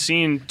this one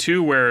scene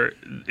too where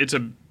it's a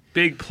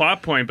big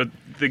plot point, but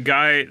the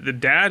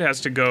dad has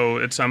to go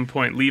at some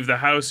point, leave the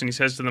house, and he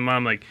says to the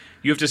mom, like,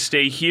 you have to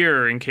stay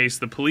here in case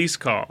the police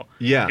call.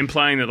 Yeah.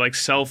 Implying that, like,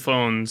 cell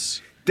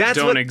phones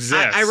don't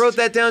exist. I wrote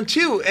that down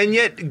too, and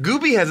yet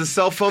Gooby has a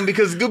cell phone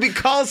because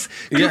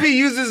Gooby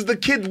uses the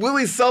kid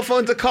Willie's cell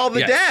phone to call the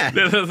dad.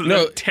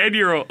 The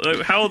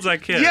 10-year-old, how old's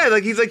that kid? Yeah,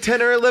 like he's like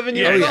 10 or 11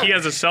 years old. He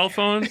has a cell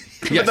phone.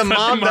 But the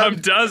mom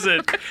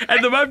doesn't.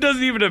 And the mom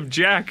doesn't even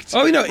object.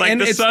 Oh, no. Like,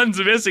 the son's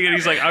missing, and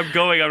he's like, I'm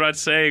going, I'm not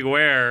saying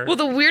where. Well,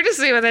 the weirdest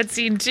thing about that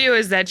scene, too,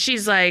 is that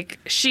she's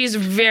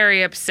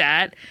very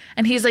upset.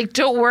 And he's like,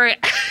 don't worry,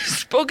 I've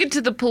spoken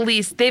to the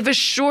police. They've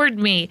assured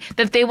me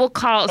that they will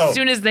call as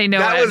soon as they know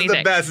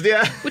anything. That was the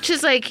best, yeah. Which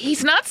is like,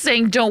 he's not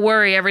saying, don't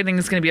worry,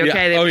 everything's going to be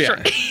okay.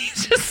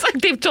 He's just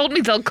like, they've told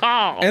me they'll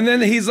call. And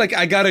then he's like,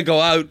 I got to go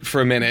out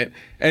for a minute.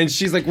 And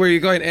she's like, where are you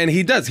going? And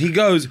he does. He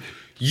goes,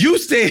 you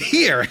stay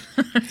here.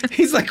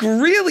 He's like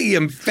really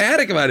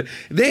emphatic about it.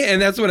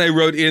 And that's what I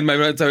wrote in my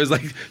notes. I was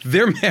like,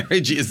 their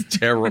marriage is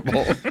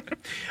terrible.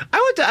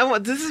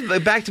 This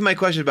is back to my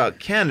question about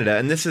Canada,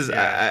 and this is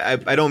I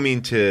don't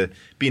mean to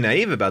be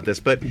naive about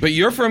this, but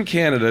you're from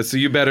Canada, so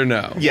you better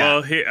know.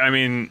 Yeah.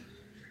 Well,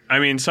 I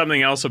mean,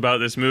 something else about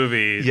this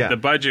movie. Yeah. The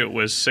budget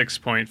was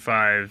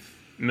 $6.5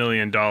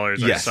 million.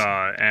 I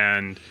saw,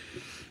 and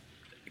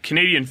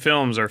Canadian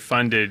films are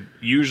funded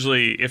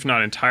usually, if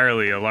not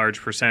entirely, a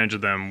large percentage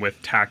of them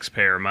with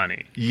taxpayer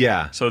money.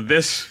 Yeah. So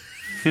this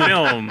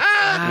film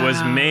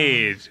was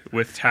made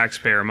with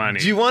taxpayer money.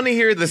 Do you want to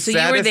hear the So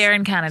saddest... you were there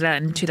in Canada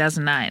in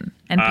 2009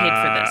 and paid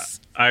for this?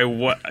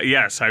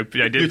 Yes, I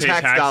did Your pay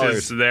tax taxes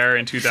dollars. there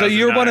in 2009. So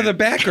you're one of the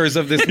backers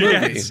of this movie.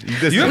 Yes.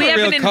 You have We a have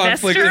real an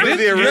conflict.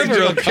 investor? You have a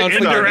real conflict.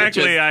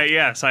 Indirectly,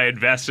 I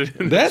invested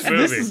in this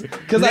movie.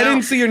 Because I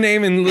didn't see your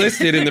name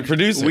enlisted in the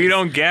producers. We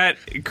don't get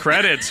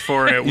credits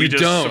for it. We You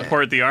just don't.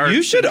 support the art.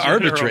 You should in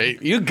general.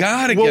 arbitrate. You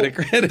gotta get a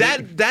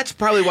credit. That's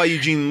probably why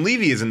Eugene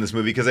Levy is in this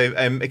movie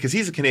because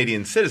he's a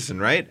Canadian citizen,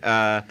 right?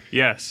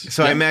 Yes.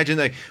 So I imagine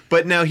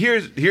but now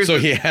here's So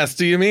he has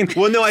to, you mean?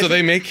 Well, no,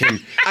 they make him.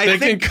 They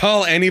can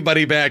call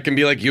anybody back and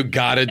be like, "You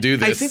gotta do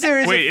this." I think there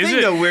is a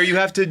thing though where you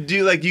have to do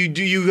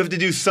you have to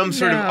do some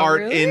sort of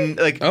art in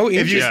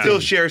if you still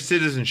share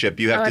citizenship,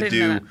 you have to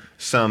do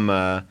some.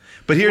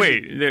 But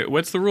here's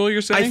what's the rule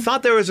you're saying? I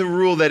thought there was a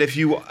rule that if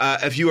you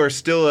are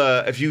still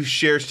if you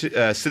share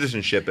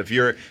citizenship, if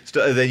you're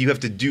still then you have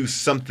to do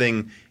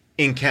something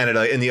in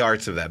Canada in the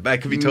arts of that. But I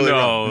could be totally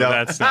wrong. No,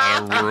 that's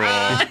not a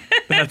rule.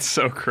 That's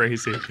so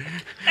crazy.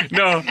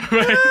 No,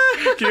 can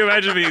you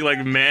imagine being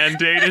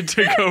mandated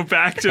to go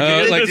back to be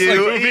in this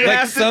movie?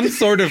 Like some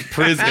sort of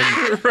prison.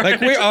 Right.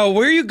 Like where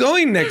are you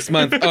going next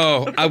month?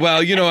 Oh,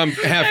 well, I'm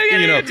half.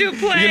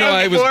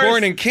 I was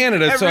born in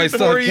Canada, so I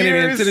still have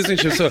Canadian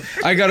citizenship. So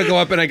I got to go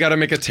up and I got to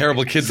make a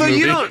terrible kids movie. So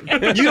you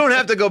don't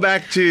have to go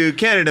back to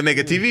Canada to make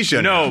a TV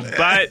show. No,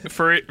 but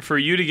for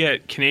you to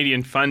get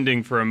Canadian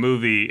funding for a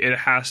movie, it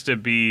has to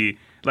be.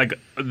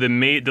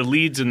 The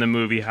leads in the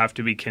movie have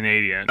to be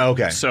Canadian.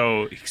 Okay.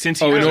 So since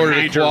he has in order a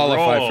major to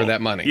qualify role, for that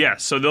money. Yeah.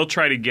 So they'll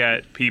try to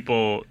get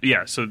people.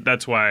 Yeah. So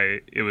that's why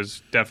it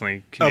was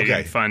definitely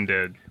Canadian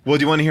funded. Well,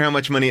 do you want to hear how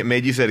much money it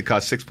made? You said it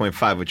cost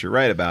 6.5, which you're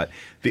right about.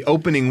 The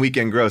opening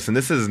weekend gross, and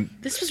this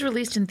was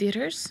released in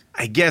theaters?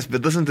 I guess,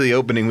 but listen to the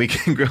opening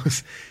weekend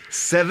gross.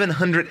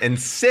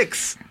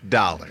 $706.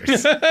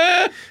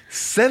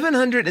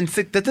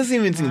 $706. That doesn't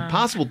even seem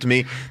possible to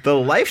me. The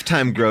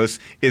lifetime gross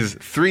is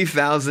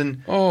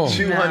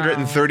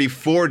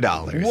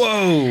 $3,234.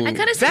 Whoa. I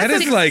kinda that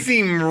doesn't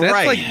seem right.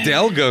 That's like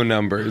Delgo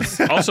numbers.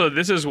 Also,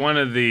 this is one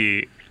of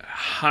the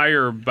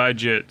higher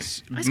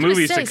budget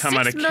movies to come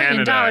out of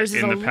Canada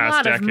in the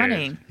past decade.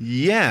 Money.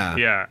 Yeah.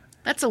 Yeah.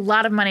 That's a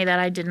lot of money that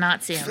I did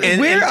not see.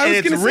 Where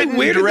did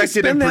they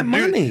spend that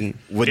money?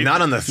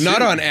 Not on the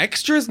not on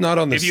extras, not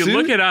on the If you suit?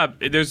 look it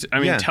up,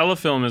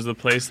 Telefilm is the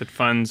place that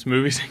funds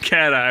movies in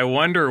Canada. I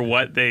wonder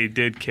what they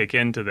did kick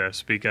into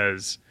this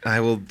because I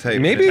will tell you.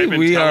 Maybe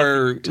we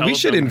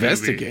should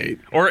investigate.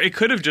 Movie. Or it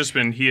could have just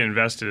been he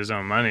invested his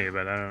own money,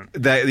 but I don't.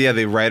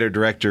 The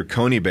writer-director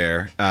Coney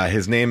Bear,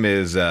 his name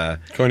is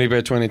Coney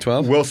Bear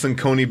 2012? Wilson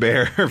Coney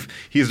Bear.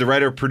 He's the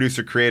writer,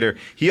 producer, creator.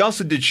 He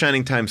also did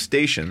Shining Time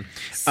Station.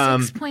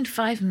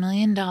 $6.5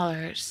 million. There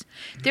on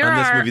this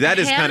are movie. That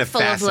is a kind of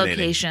handful of fascinating.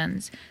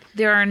 locations.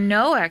 There are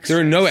no extras. There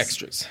are no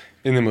extras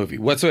in the movie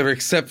whatsoever,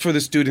 except for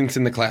the students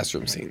in the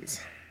classroom scenes.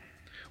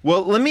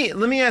 Well, let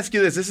me ask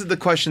you this. This is the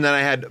question that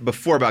I had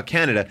before about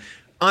Canada.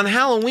 On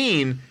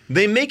Halloween,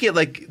 they make it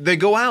like they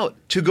go out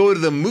to go to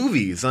the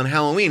movies on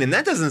Halloween, and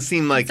that doesn't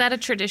seem like... Is that a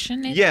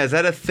tradition, Nathan? Yeah, is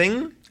that a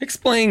thing?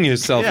 Explain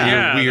yourself, you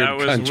weird that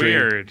was country.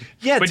 Weird.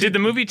 Yeah, but did the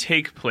movie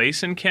take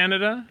place in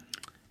Canada?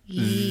 All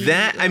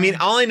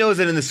I know is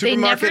that in the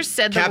supermarket, they never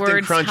said Captain the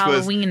words Crunch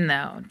Halloween,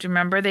 though. Do you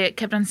remember? They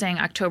kept on saying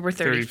October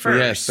 31st.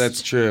 Yes,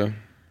 that's true.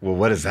 Well,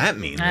 what does that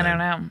mean? I don't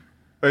know.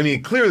 I mean,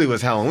 it clearly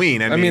was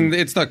Halloween. I mean,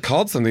 it's not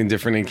called something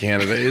different in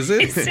Canada, is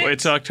it?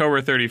 It's October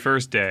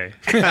 31st Day.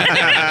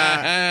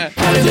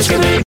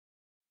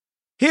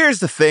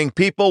 Here's the thing,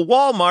 people.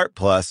 Walmart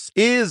Plus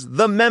is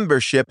the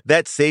membership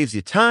that saves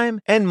you time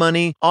and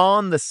money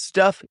on the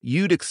stuff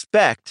you'd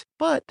expect,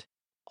 but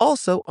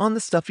also on the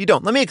stuff you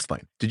don't. Let me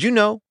explain. Did you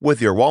know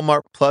with your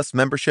Walmart Plus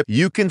membership,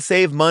 you can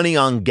save money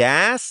on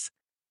gas?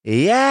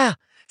 Yeah.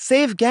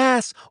 Save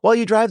gas while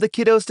you drive the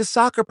kiddos to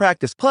soccer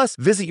practice, plus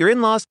visit your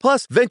in-laws,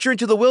 plus venture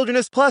into the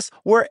wilderness, plus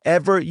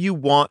wherever you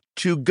want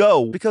to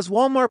go. Because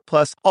Walmart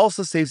Plus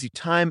also saves you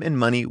time and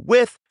money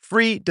with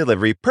free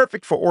delivery,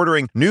 perfect for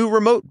ordering new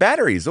remote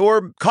batteries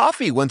or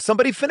coffee when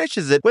somebody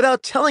finishes it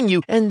without telling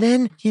you, and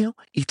then,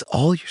 eats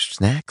all your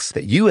snacks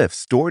that you have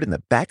stored in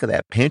the back of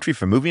that pantry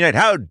for movie night.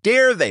 How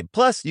dare they?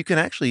 Plus, you can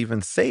actually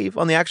even save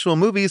on the actual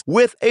movies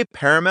with a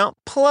Paramount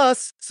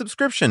Plus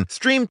subscription.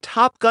 Stream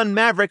Top Gun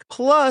Maverick,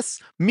 plus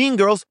Mean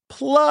Girls,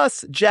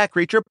 plus Jack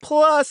Reacher,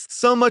 plus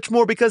so much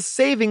more, because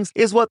savings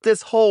is what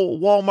this whole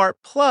Walmart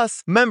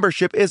Plus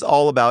membership is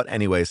all about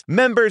anyways.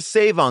 Members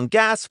save on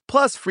gas,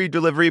 plus free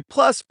delivery,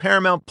 plus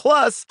Paramount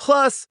Plus,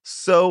 plus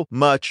so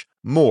much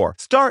more.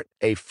 Start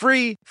a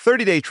free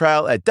 30-day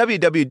trial at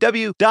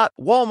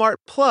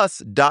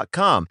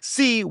www.walmartplus.com.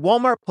 See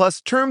Walmart Plus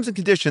terms and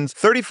conditions,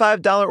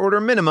 $35 order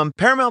minimum,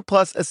 Paramount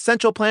Plus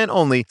essential plan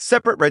only,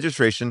 separate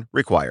registration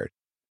required.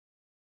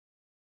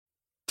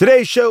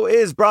 Today's show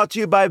is brought to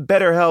you by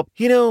BetterHelp.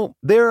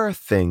 There are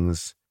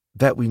things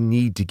that we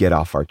need to get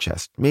off our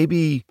chest.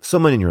 Maybe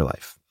someone in your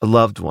life, a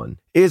loved one,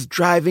 is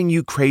driving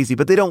you crazy,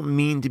 but they don't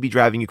mean to be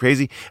driving you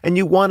crazy, and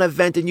you want to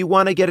vent and you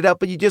want to get it out,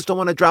 but you just don't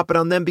want to drop it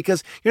on them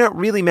because you're not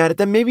really mad at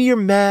them. Maybe you're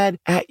mad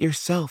at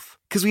yourself.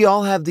 Because we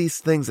all have these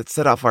things that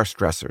set off our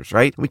stressors,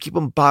 right? We keep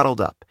them bottled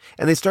up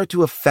and they start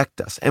to affect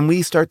us. And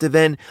we start to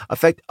then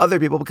affect other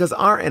people because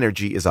our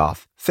energy is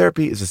off.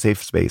 Therapy is a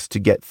safe space to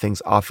get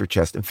things off your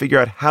chest and figure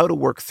out how to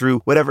work through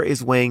whatever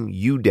is weighing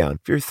you down.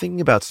 If you're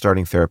thinking about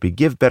starting therapy,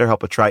 give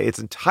BetterHelp a try. It's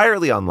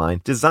entirely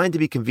online, designed to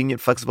be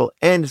convenient, flexible,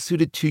 and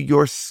suited to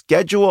your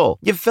schedule.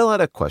 You fill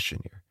out a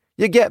questionnaire,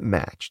 you get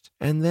matched,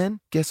 and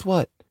then guess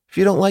what? If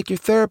you don't like your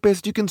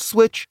therapist, you can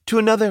switch to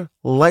another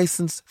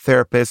licensed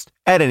therapist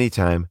at any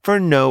time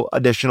for no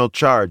additional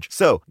charge.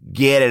 So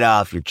get it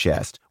off your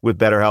chest with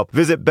BetterHelp.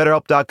 Visit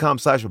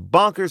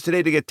BetterHelp.com/bonkers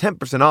today to get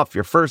 10% off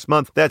your first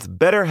month. That's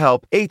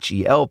BetterHelp,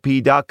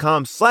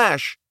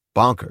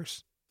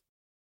 HELP.com/bonkers.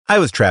 I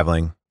was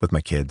traveling with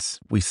my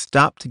kids. We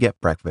stopped to get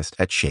breakfast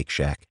at Shake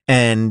Shack.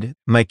 And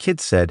my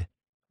kids said,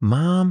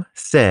 Mom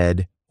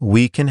said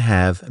we can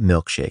have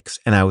milkshakes.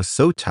 And I was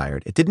so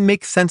tired. It didn't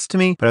make sense to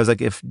me, but I was like,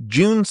 if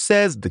June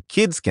says the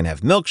kids can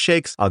have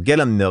milkshakes, I'll get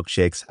them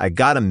milkshakes. I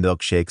got them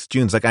milkshakes.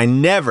 June's like, I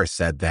never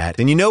said that.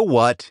 And you know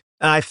what?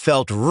 I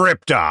felt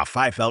ripped off.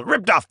 I felt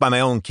ripped off by my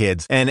own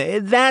kids.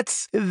 And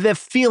that's the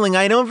feeling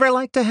I never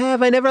like to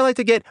have. I never like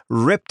to get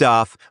ripped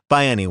off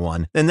by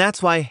anyone. And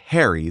that's why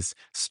Harry's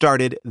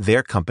started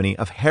their company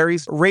of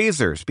Harry's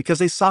Razors, because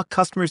they saw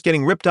customers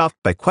getting ripped off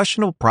by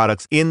questionable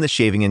products in the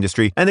shaving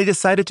industry, and they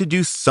decided to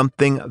do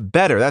something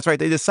better. That's right.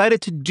 They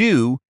decided to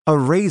do a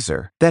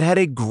razor that had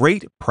a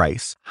great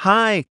price,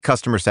 high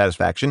customer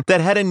satisfaction, that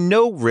had a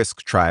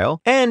no-risk trial,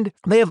 and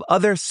they have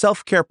other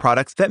self-care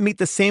products that meet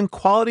the same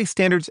quality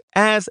standards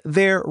as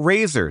their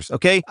razors,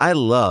 okay? I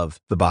love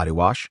the body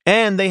wash,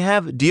 and they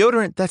have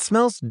deodorant that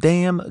smells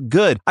damn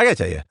good. I gotta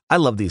tell you, I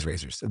love these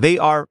razors. They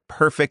are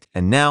perfect,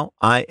 and now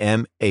I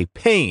am a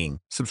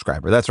paying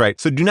subscriber. That's right.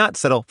 So do not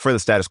settle for the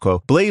status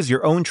quo. Blaze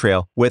your own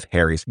trail with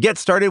Harry's. Get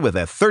started with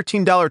a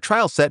 $13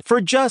 trial set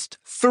for just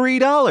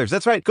 $3.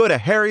 That's right. Go to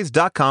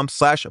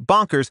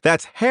harrys.com/bonkers.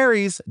 That's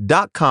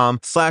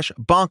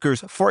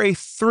harrys.com/bonkers for a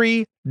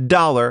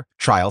 $3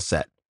 trial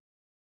set.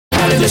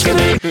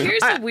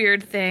 Here's a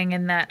weird thing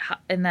in that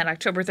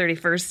October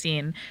 31st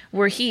scene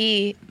where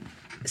he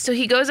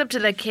goes up to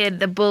the kid,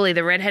 the bully,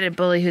 the redheaded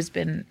bully who's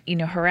been,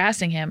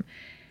 harassing him,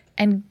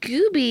 and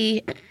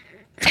Gooby.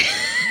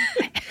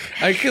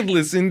 I could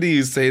listen to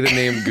you say the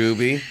name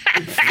Gooby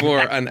for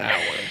an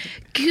hour.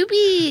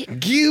 Gooby.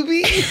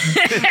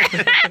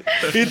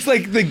 It's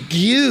like the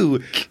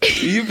Goo.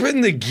 You put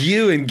in the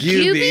Goo in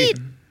Gooby. Gooby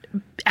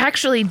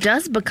actually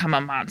does become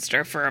a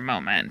monster for a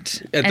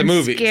moment. At the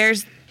movies.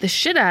 Scares the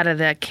shit out of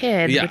that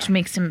kid, which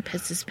makes him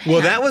piss his pants.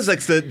 Well, that was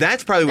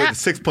that's probably where the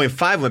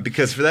 6.5 went,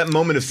 because for that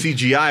moment of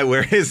CGI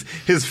where his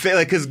face,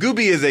 because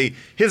Gooby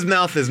his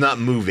mouth is not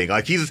moving.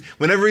 Like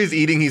whenever he's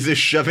eating, he's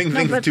just shoving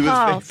things to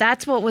Paul, his face.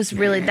 that's what was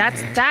really,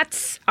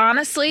 that's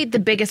honestly the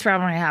biggest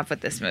problem I have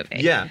with this movie.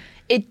 Yeah.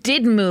 It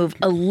did move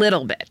a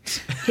little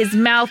bit. His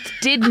mouth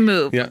did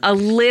move a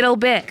little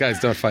bit. Guys,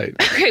 don't fight.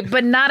 Okay,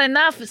 but not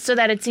enough so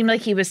that it seemed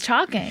like he was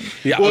talking.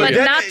 Yeah. But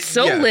not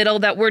so little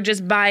that we're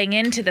just buying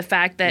into the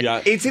fact that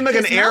it seemed like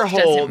an air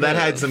hole that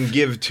had some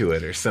give to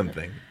it or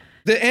something.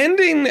 The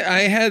ending,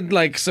 I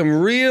got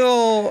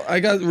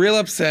real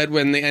upset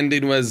when the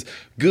ending was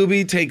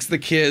Gooby takes the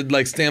kid,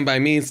 like Stand By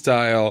Me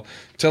style,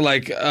 to you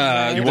want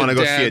to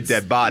go see a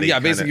dead body. Yeah,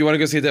 basically you want to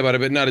go see a dead body,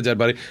 but not a dead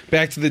body.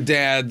 Back to the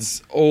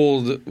dad's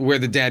where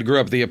the dad grew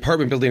up, the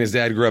apartment building his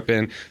dad grew up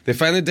in. They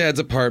find the dad's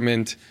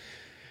apartment,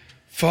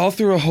 fall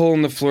through a hole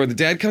in the floor. The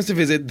dad comes to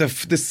visit. The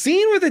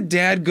scene where the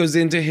dad goes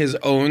into his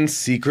own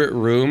secret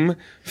room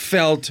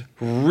felt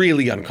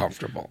really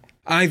uncomfortable.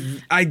 I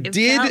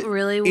did, felt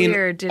really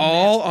weird, didn't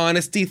all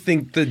honesty,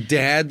 think the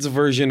dad's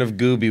version of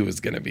Gooby was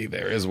going to be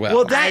there as well.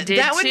 Well, I did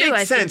that would too.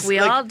 make sense. Think we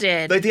all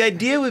did. Like the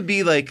idea would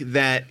be like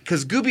that,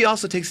 because Gooby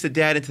also takes the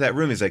dad into that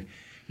room. He's like,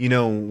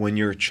 when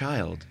you're a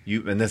child,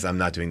 I'm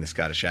not doing the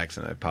Scottish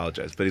accent, I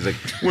apologize, but he's like,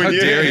 how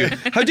dare you?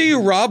 How dare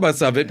you rob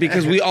us of it?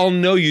 Because we all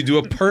know you do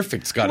a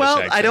perfect Scottish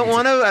accent. Well, I don't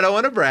want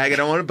to brag, I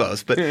don't want to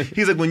boast, but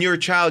he's like, when you're a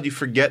child, you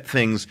forget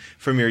things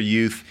from your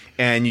youth,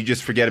 and you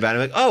just forget about it.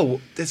 I'm like, oh,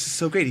 this is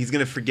so great. He's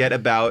going to forget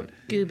about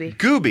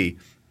Gooby.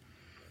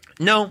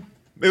 No.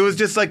 It was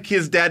just like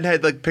his dad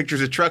had like pictures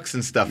of trucks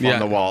and stuff on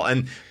the wall,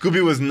 and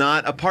Gooby was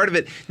not a part of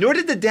it. Nor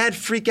did the dad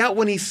freak out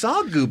when he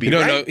saw Gooby.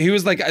 No, he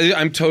was like,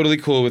 "I'm totally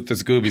cool with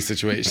this Gooby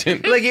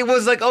situation." Like it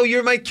was like, "Oh,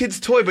 you're my kid's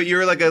toy, but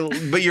you're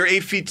you're 8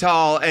 feet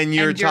tall and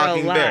you're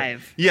talking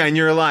alive. Bear. Yeah, and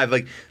you're alive."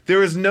 Like there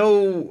was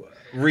no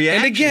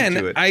reaction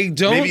to it.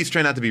 Maybe he's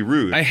trying not to be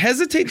rude. I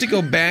hesitate to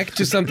go back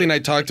to something I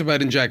talked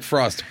about in Jack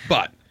Frost,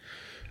 but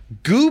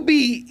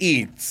Gooby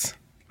eats.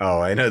 Oh,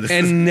 I know this.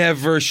 And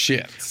never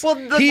shits. Well,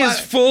 he is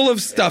full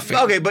of stuffing.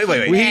 Okay, but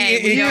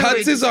wait. He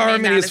cuts his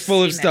arm and he's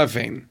full of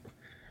stuffing.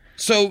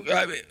 So,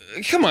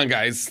 come on,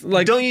 guys.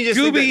 Like, don't you just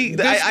Gooby?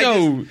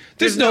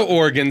 There's no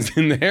organs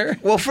in there.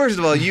 Well, first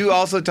of all, you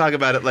also talk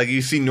about it like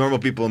you see normal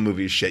people in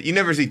movies shit. You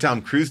never see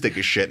Tom Cruise take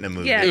a shit in a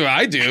movie. Yeah.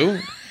 I do.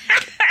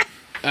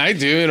 I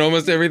do in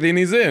almost everything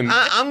he's in.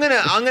 I'm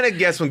gonna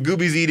guess when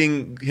Gooby's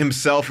eating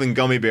himself in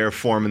gummy bear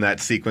form in that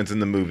sequence in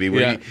the movie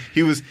where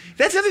he was.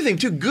 That's the other thing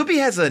too. Gooby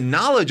has a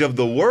knowledge of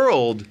the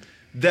world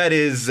that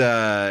is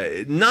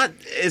not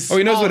as Oh,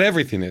 he knows small- what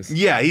everything is.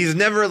 Yeah, he's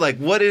never like,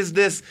 what is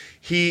this?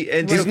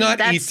 He's not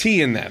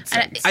E.T. in that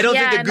sense. I don't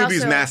Yeah, think and the Gooby's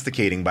also-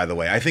 masticating, by the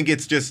way. I think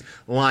it's just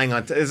lying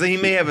on. So he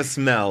may have a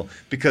smell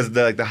because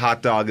the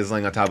hot dog is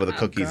laying on top of the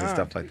cookies and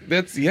stuff like that.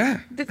 That's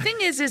The thing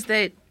is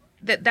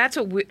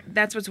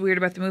that's what's weird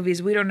about the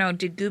movies. We don't know.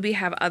 Did Gooby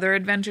have other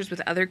adventures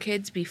with other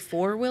kids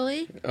before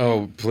Willie?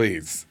 Oh,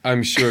 please.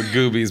 I'm sure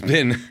Gooby's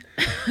been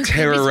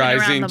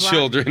terrorizing the block.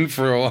 children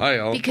for a while.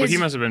 Well, Because he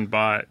must have been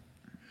bought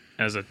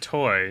as a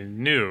toy,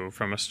 new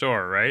from a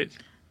store, right?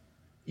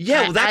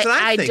 Yeah, well, that's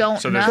what I think. don't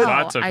So know. there's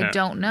lots of I him.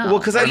 don't know. Well,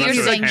 because I Unless think it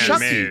he's was like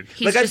handmade. Chucky.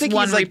 He's Like I just think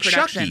one he's like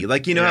reproduction. Chucky.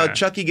 Like you know how Yeah.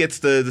 Chucky gets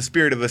the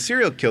spirit of a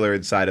serial killer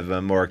inside of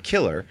him or a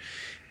killer.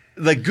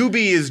 Like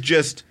Gooby is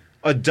just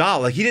a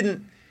doll. Like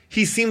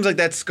he seems like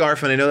that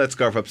scarf, and I know that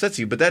scarf upsets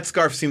you, but that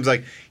scarf seems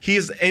like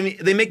and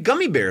they make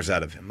gummy bears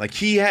out of him. Like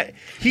he's No,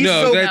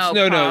 so that's-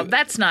 no, Paul,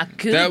 that's not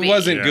Gooby. That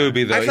wasn't Yeah.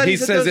 Gooby, I though. thought He he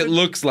said says those it are-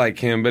 looks like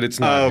him, but it's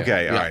not. Oh, him.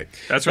 okay, Yeah. all right.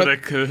 That's where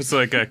it's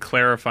like a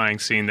clarifying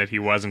scene that he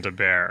wasn't a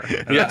bear. And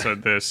Yeah. That's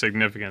what the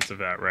significance of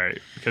that, right?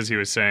 Because he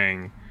was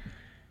saying,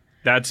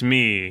 "That's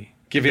me."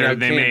 Giving out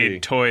they candy.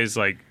 made toys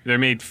they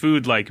made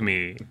food like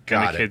me. Got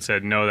and it. the kid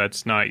said, "No,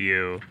 that's not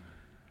you.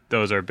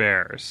 Those are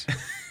bears."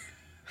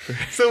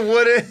 So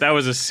what is? That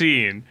was a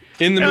scene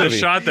In the and movie. a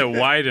shot that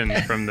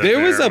widened from the. There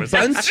was bear a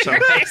bunch.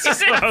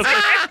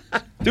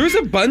 There was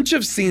a bunch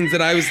of scenes that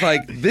I was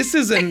like, this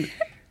is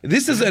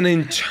an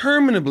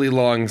interminably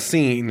long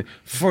scene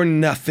for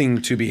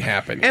nothing to be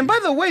happening. And by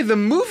the way, the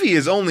movie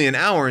is only an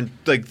hour and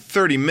like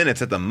 30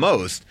 minutes at the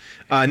most.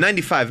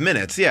 95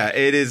 minutes. Yeah,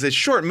 it is a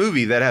short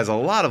movie that has a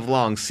lot of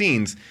long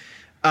scenes.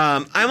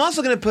 I'm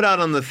also going to put out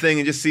on the thing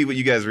and just see what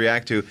you guys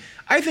react to.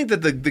 I think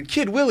that the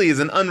kid Willie is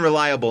an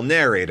unreliable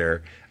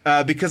narrator.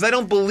 Because I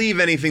don't believe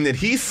anything that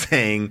he's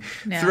saying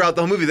No. throughout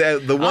the whole movie.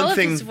 The one All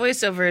thing, of his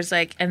voiceover is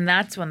like, and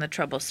that's when the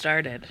trouble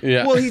started.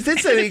 Yeah. well, he did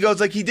say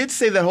he did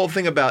say that whole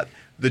thing about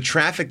the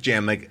traffic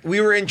jam. Like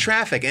we were in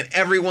traffic and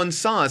everyone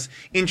saw us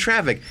in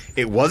traffic.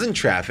 It wasn't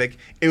traffic.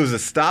 It was a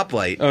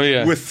stoplight Oh,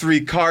 yeah. with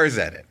 3 cars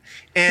at it.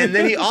 And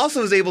then he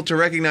also was able to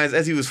recognize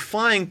as he was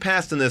flying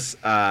past in this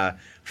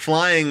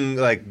flying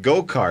like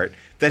go-kart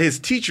that his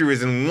teacher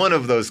was in one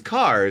of those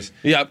cars.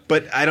 Yep.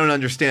 But I don't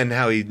understand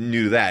how he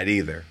knew that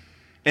either.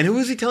 And who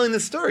is he telling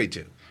this story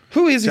to?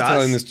 Who is he To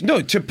telling us? this to?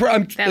 No,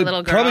 That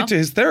little girl? probably to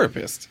his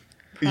therapist.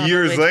 Probably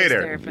Years to his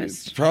later.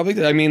 therapist.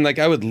 Probably. I mean, like,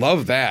 I would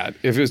love that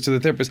if it was to the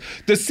therapist.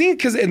 The scene,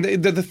 because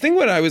the thing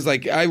what I was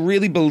like, I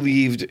really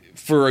believed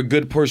for a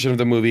good portion of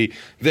the movie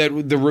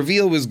that the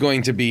reveal was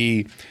going to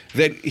be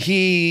that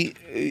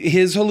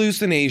his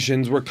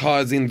hallucinations were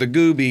causing the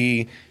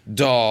Gooby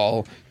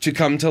doll to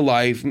come to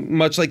life,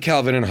 much like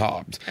Calvin and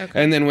Hobbes. Okay.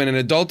 And then when an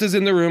adult is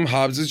in the room,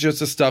 Hobbes is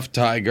just a stuffed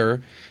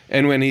tiger.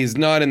 And when he's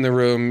not in the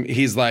room,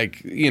 he's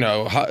like,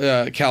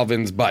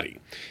 Calvin's buddy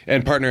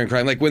and partner in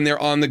crime. Like when they're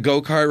on the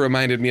go-kart,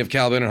 reminded me of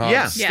Calvin and Hobbes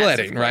Yeah. Yes,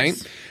 sledding, of right?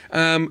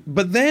 course.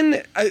 But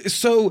then,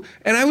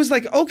 and I was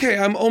like, okay,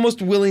 I'm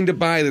almost willing to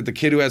buy that the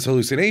kid who has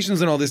hallucinations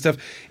and all this stuff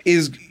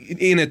is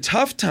in a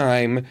tough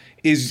time,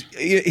 is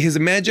his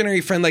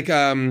imaginary friend, like,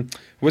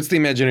 what's the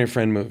imaginary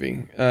friend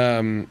movie?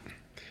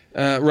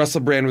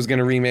 Russell Brand was going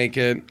to remake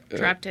it.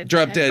 Drop Dead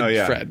Drop Ted. Dead Oh,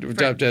 yeah. Fred.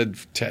 Drop Dead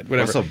Ted,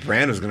 whatever. Russell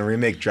Brand was going to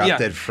remake Drop Yeah.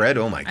 Dead Fred.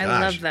 Oh my gosh. I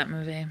love that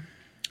movie.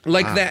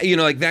 Like that,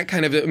 like that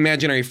kind of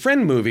imaginary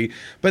friend movie.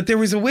 But there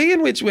was a way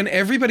in which when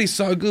everybody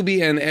saw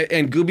Gooby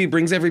and Gooby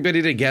brings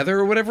everybody together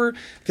or whatever,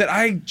 that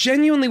I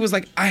genuinely was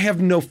like, I have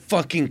no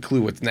fucking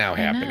clue what's now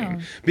happening.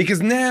 know. Because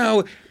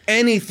now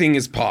anything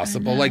is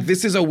possible. Like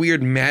this is a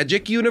weird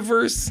magic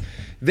universe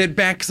that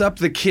backs up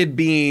the kid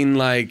being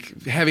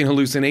like having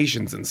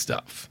hallucinations and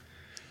stuff.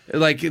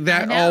 Like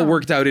that all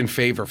worked out in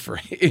favor for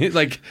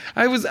like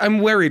I'm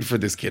worried for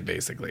this kid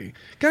basically.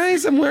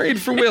 Guys, I'm worried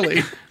for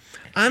Willie.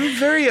 I'm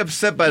very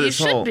upset by You this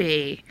should whole.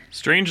 be.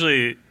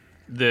 Strangely,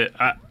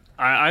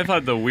 I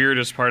thought the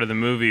weirdest part of the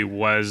movie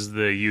was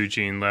the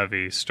Eugene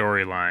Levy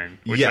storyline,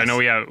 which I Yes. know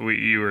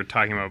you were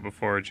talking about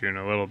before, June,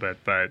 a little bit,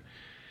 but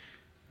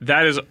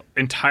that is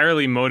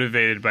entirely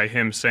motivated by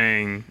him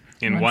saying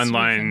in Wants one to be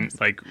line, famous.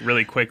 like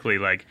really quickly,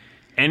 like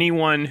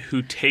anyone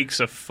who takes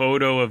a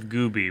photo of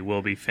Gooby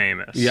will be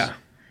famous. Yeah.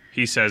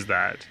 He says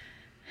that,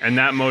 and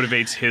that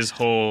motivates his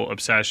whole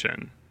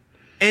obsession.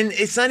 And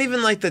it's not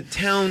even like the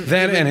town.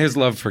 That and his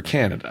love for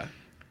Canada.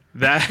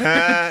 That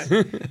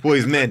Well,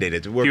 he's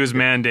mandated to work. he was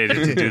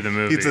mandated to do the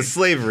movie. It's a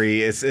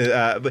slavery.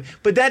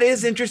 But that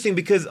is interesting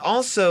because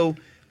also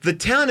the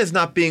town is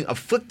not being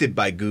afflicted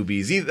by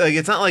goobies. Like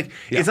it's not like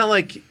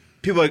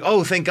people are like,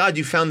 oh, thank God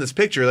you found this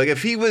picture. Like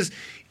if he was,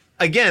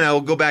 again, I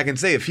will go back and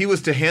say if he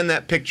was to hand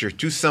that picture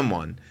to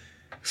someone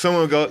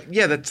would go,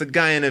 yeah, that's a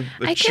guy in a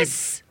I cheap.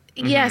 guess,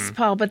 yes,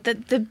 Paul, but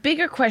the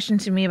bigger question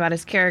to me about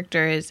his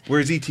character is,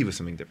 Whereas E.T. was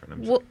something different.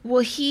 I'm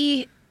well,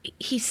 he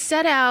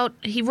set out,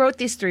 he wrote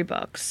these 3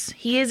 books.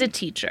 He is a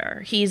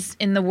teacher. He's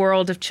in the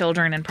world of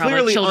children and probably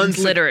Clearly children's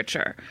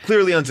literature.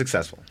 clearly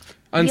unsuccessful.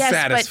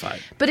 Unsatisfied.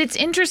 Yes, but it's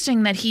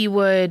interesting that he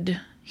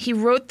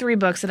wrote 3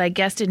 books that I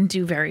guess didn't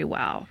do very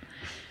well.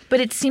 But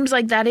it seems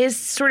like that is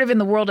sort of in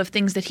the world of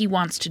things that he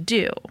wants to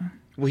do.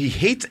 Well, he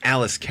hates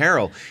Alice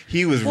Carroll.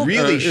 He was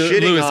really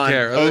shitting Lewis on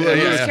Carroll.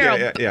 Lewis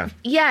Carroll. Yeah.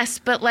 Yes,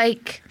 but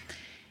like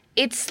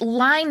it's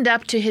lined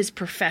up to his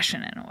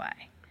profession in a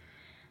way.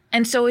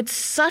 And so it's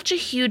such a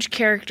huge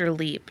character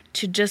leap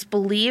to just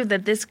believe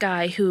that this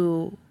guy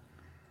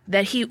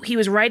that he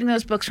was writing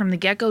those books from the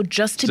get-go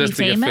just to be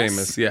famous. Get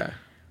famous, yeah.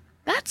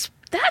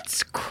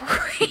 That's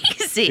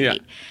crazy. Yeah.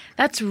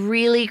 That's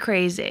really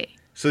crazy.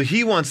 So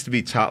he wants to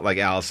be taught like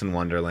Alice in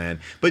Wonderland,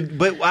 but I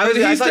But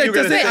thought you were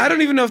going to say I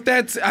don't even know if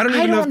that's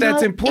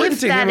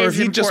important to him, or if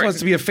he just important. wants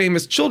to be a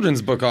famous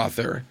children's book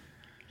author.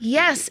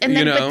 Yes, and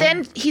then but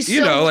then he's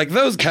so like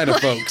those kind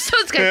of folks so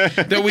it's good.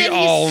 that we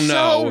all he's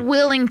know. So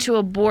willing to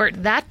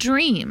abort that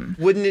dream.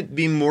 Wouldn't it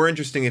be more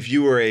interesting if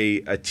you were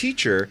a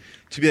teacher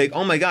to be like,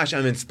 oh my gosh,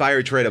 I'm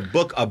inspired to write a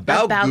book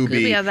about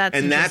Gooby, Yeah, that's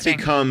and that interesting.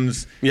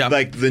 becomes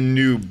like the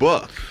new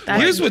book.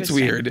 That's Here's what's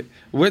interesting.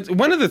 weird.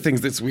 One of the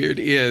things that's weird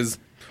is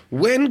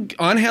when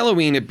on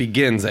Halloween it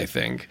begins, I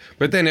think,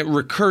 but then it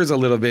recurs a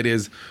little bit,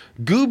 is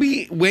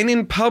Gooby, when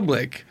in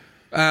public,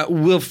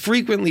 will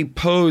frequently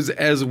pose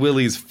as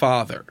Willie's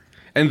father,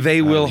 and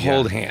they will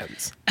hold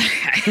hands.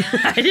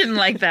 I didn't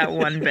like that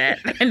one bit.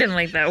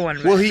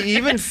 Well, he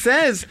even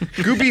says,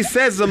 Gooby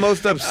says the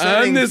most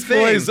upsetting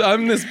thing.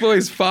 I'm this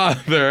boy's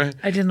father.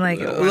 I didn't like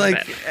it one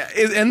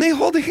bit. And they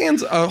hold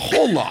hands a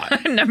whole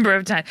lot. A number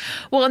of times.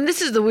 Well, and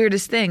this is the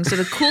weirdest thing. So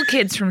the cool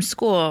kids from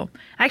school,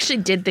 I actually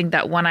did think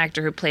that one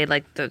actor who played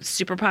like the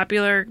super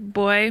popular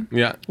boy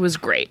was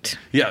great.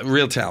 Yeah,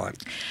 real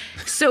talent.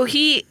 So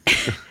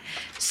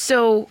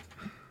so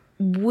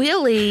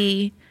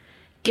Willie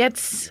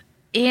gets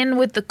in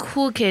with the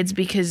cool kids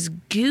because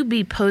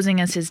Gooby posing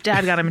as his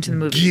dad got him into the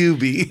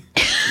movie.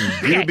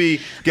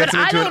 Gooby gets him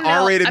into an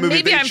R-rated movie.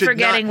 Maybe I'm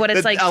forgetting what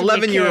it's like to be a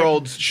kid.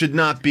 11-year-olds should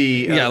not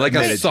be like a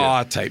admitted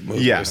Saw type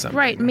movie or something.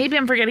 Right. Maybe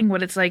I'm forgetting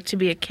what it's like to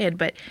be a kid,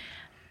 but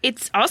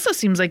it also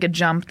seems like a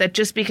jump that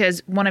just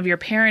because one of your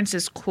parents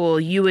is cool,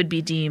 you would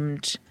be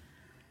deemed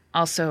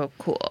also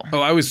cool.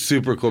 Oh, I was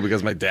super cool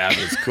because my dad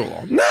was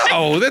cool.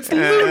 No, that's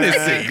lunacy.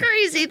 That's a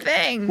crazy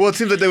thing. Well, it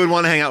seems like they would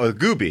want to hang out with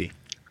Gooby.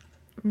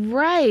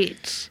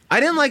 Right. I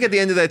didn't like at the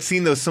end of that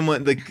scene though.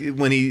 Someone like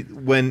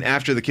when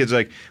after the kids are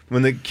like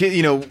when the kid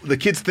the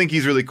kids think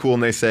he's really cool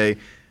and they say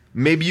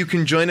maybe you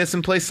can join us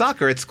and play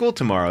soccer at school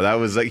tomorrow. That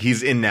was like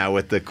he's in now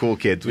with the cool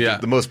kids, which is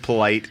the most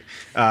polite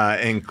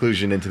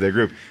inclusion into their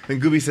group. And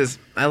Gooby says,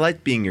 "I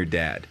like being your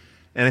dad,"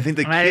 and I think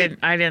the kid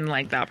I didn't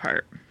like that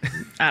part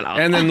at all.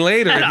 And then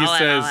later At he all,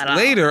 says at all.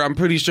 later I'm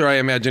pretty sure I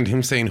imagined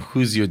him saying,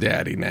 "Who's your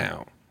daddy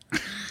now?"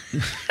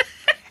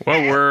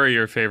 What were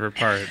your favorite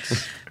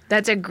parts?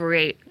 That's a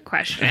great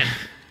question.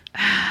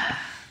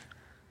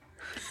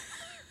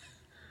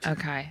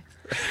 Okay.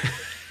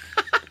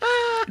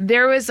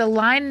 There was a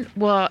line,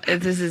 well,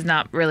 this is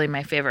not really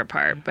my favorite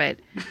part, but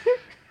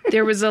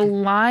there was a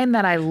line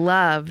that I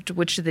loved,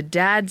 which the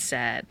dad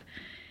said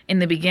in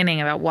the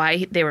beginning about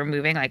why they were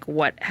moving, like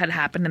what had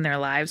happened in their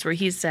lives, where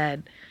he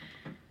said,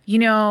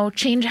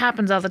 change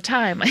happens all the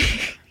time.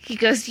 He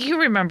goes, you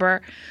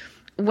remember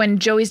when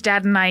Joey's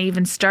dad and I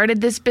even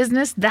started this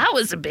business? That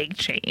was a big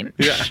change.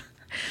 Yeah.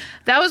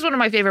 That was one of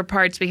my favorite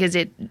parts because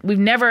I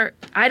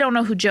don't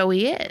know who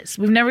Joey is.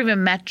 We've never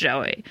even met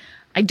Joey.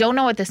 I don't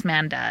know what this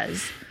man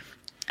does.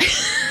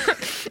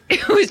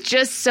 It was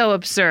just so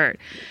absurd.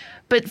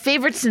 But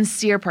favorite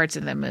sincere parts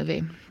of the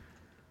movie.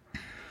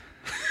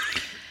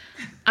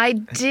 I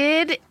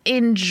did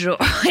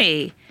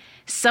enjoy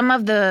some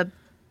of the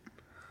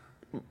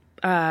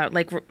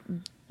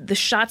the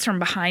shots from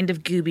behind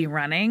of Gooby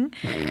running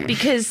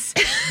because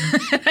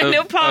I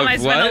know Paul and I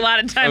spent a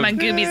lot of time on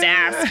Gooby's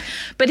ass,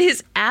 but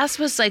his ass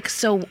was like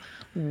so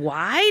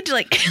wide,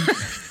 like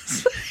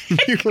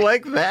you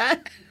like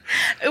that?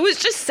 It was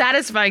just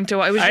satisfying to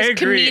watch. It was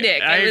just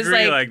comedic. I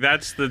agree. Like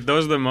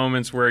those are the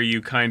moments where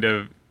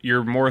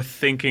you're more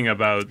thinking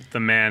about the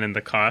man in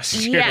the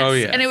costume. Yes. Oh,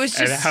 yeah. And it was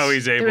just and how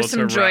he's able to there was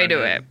some joy run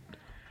to it.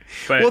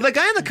 But, well, the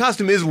guy in the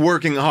costume is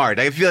working hard.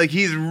 I feel like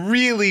he's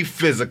really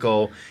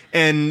physical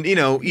and,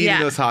 eating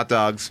those hot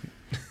dogs.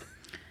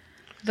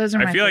 Those are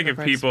my I feel like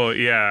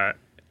favorite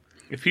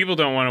if people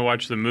don't want to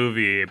watch the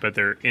movie, but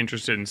they're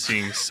interested in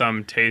seeing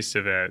some taste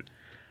of it,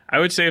 I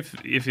would say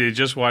if you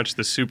just watch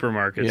the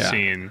supermarket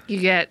scene,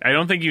 I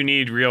don't think you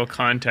need real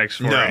context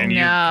for it. And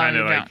you kind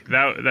of like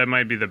that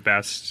might be the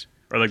best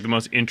or like the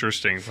most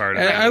interesting part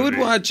of it. I would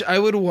watch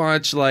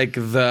like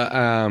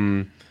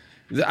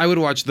I would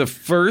watch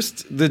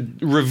the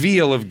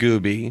reveal of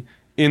Gooby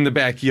in the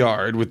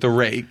backyard with the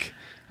rake.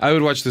 I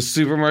would watch the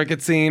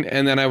supermarket scene,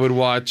 and then I would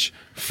watch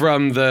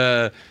from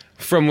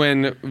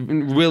when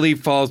Willie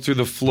falls through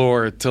the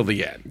floor till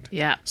the end.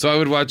 Yeah. So I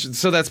would watch.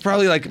 So that's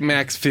probably like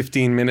max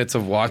 15 minutes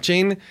of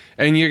watching,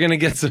 and you're gonna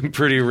get some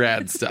pretty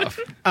rad stuff.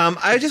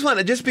 I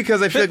just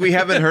because I feel like we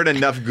haven't heard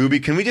enough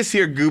Gooby. Can we just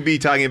hear Gooby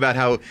talking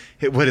about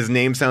what his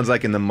name sounds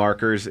like in the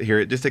markers?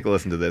 Here, just take a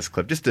listen to this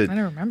clip. I don't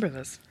remember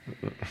this.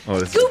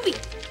 Gooby.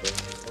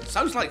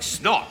 Sounds like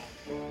snot.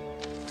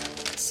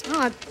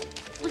 Snot?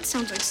 What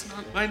sounds like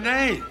snot? My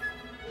name.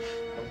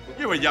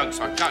 You were young,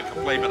 so I can't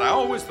complain, but I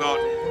always thought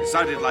it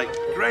sounded like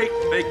great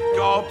big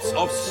gobs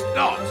of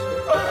snot.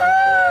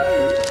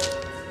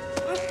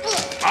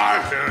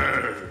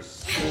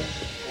 Markers!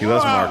 He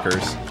loves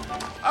markers.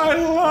 I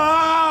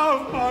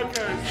love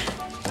markers!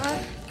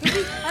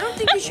 Goofy, I don't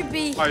think you should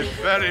be... I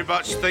very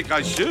much think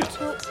I should.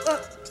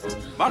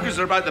 Markers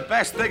are about the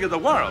best thing in the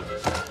world.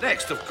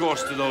 Next, of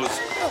course, to those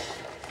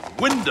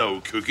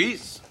window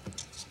cookies.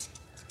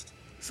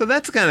 So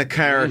that's the kind of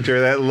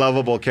character, that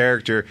lovable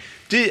character.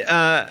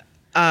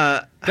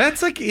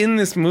 That's like in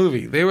this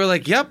movie. They were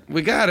like, "Yep,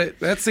 we got it."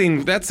 That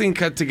scene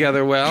cut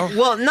together well.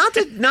 Well, not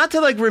to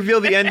like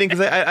reveal the ending,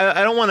 because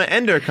I don't want to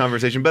end our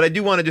conversation, but I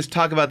do want to just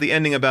talk about the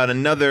ending, about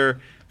another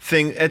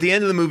thing. At the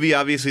end of the movie,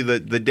 obviously the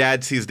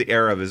dad sees the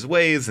error of his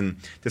ways and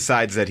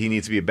decides that he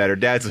needs to be a better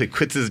dad, so he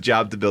quits his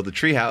job to build a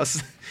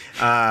treehouse,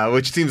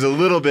 which seems a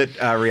little bit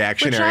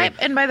reactionary.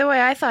 And by the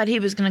way, I thought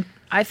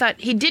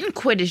he didn't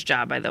quit his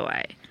job. By the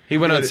way, he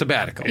went on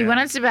sabbatical. He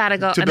went on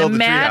sabbatical, To build the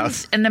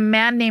treehouse. and a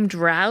man named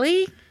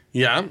Raleigh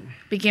Yeah.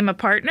 became a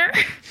partner,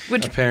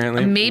 which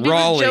Apparently. maybe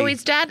Raleigh. was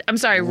Joey's dad. I'm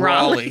sorry,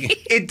 Raleigh.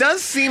 It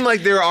does seem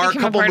like there are a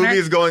Became a couple partner.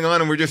 movies going on,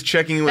 and we're just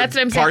checking with That's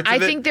what I'm saying. parts I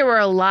of it. think there were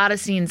a lot of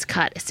scenes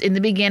cut in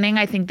the beginning.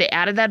 I think they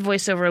added that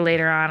voiceover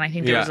later on. I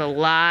think there was a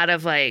lot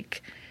of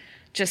like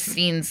just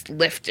scenes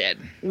lifted.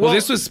 Well,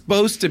 this was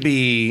supposed to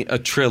be a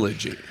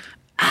trilogy.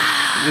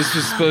 This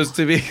was supposed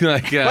to be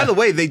like. By the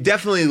way, they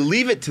definitely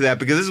leave it to that,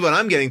 because this is what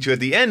I'm getting to at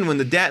the end, when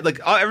the dad, like,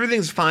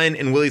 everything's fine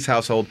in Willie's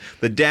household.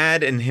 The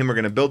dad and him are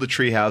going to build a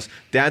treehouse.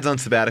 Dad's on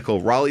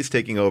sabbatical. Raleigh's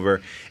taking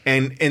over,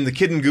 and the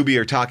kid and Gooby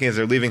are talking as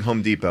they're leaving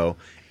Home Depot.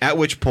 At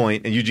which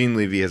point, and Eugene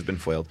Levy has been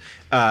foiled.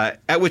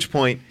 At which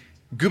point,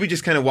 Gooby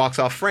just kind of walks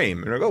off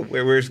frame, and I go,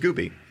 "Where's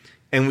Gooby?"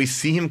 And we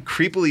see him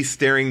creepily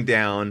staring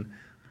down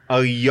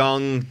a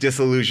young,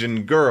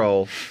 disillusioned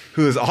girl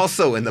who is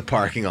also in the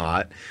parking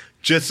lot.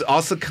 Just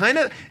also kind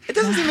of, it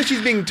doesn't seem like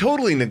she's being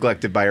totally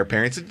neglected by her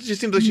parents. It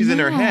just seems like she's in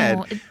her head.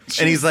 She's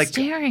And he's like,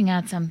 staring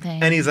at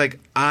something. and he's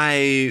like,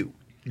 I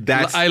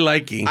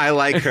like you. I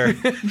like her.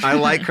 I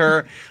like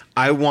her.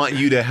 I want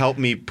you to help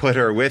me put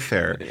her with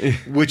her,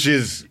 which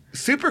is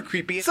super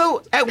creepy.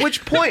 So at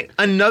which point,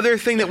 another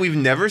thing that we've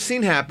never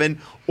seen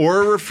happen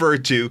or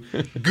referred to,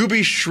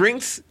 Gooby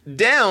shrinks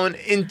down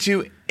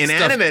into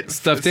inanimate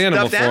stuffed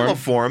animal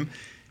form.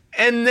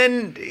 And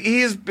then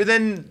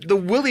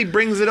the Willie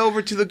brings it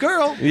over to the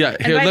girl. Yeah,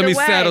 here, let me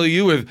saddle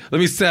you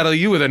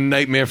with a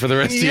nightmare for the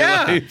rest of your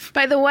life.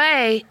 By the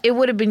way, it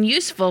would have been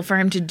useful for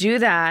him to do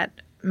that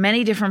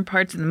many different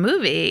parts of the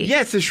movie.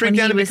 Yes, to shrink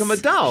down and become a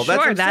doll. Sure, that's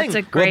what I'm that's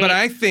saying. a great. Well, but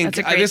I think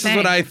this is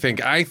what I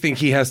think. I think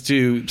he has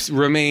to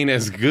remain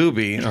as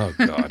Gooby. Oh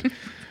God.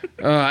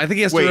 I think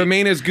he has to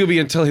remain as Gooby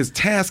until his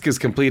task is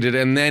completed,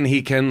 and then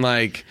he can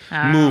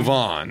move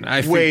on.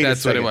 I think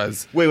that's what it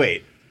was.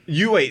 Wait.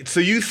 So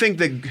you think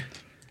the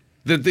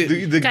Guys,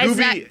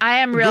 Gooby, I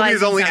am Gooby realizing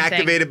is only something.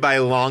 activated by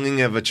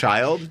longing of a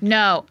child?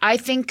 No, I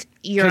think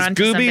you're 'Cause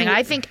onto Gooby-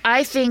 something.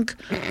 I think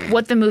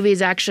what the movie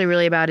is actually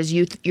really about is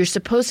you're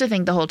supposed to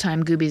think the whole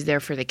time Gooby's there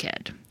for the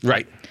kid.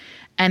 Right.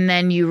 And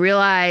then you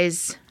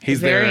realize at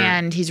He's the very there.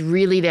 end he's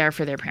really there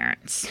for their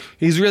parents.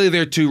 He's really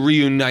there to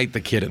reunite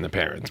the kid and the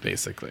parents,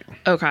 basically.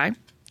 Okay.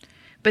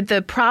 But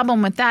the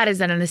problem with that is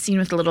that in the scene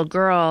with the little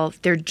girl,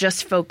 they're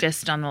just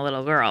focused on the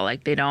little girl.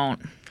 Like they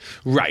don't.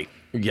 Right.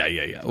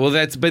 Yeah. Well,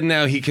 but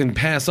now he can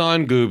pass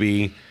on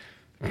Gooby.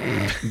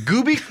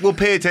 Gooby will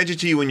pay attention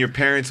to you when your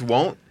parents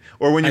won't,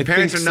 or when your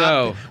parents are think not.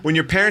 so. When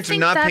your parents are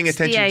not paying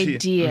attention to you.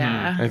 That's the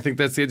idea. I think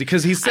that's the idea.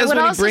 Because he I says would when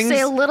he also brings.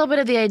 say a little bit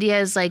of the idea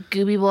is like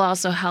Gooby will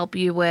also help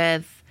you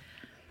with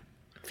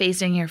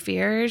facing your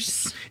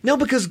fears. No,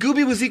 because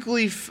Gooby was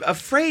equally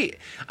afraid.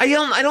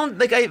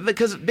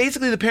 Because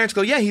basically the parents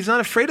go, yeah, he's not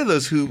afraid of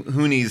those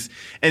Hoonies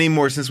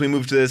anymore since we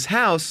moved to this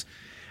house.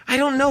 I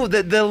don't know.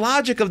 The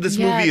logic of this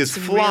movie is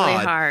it's flawed.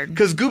 really hard.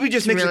 Because Gooby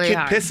just makes really the kid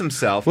hard. piss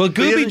himself. Well, but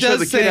he Gooby doesn't show the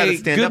does kid how to say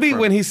stand up for Gooby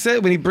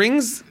him. when he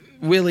brings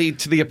Willie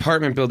to the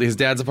apartment building, his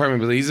dad's apartment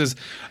building, he says,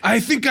 "I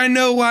think I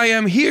know why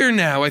I'm here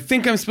now. I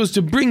think I'm supposed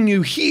to bring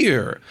you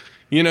here."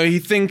 You know, he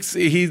thinks So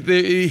he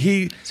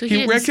didn't stage that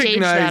whole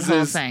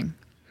recognizes thing.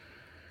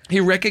 he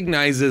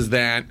recognizes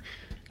that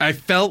I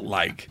felt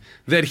like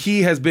that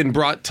he has been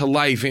brought to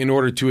life in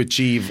order to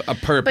achieve a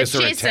purpose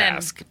or a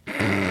task.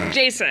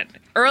 Jason,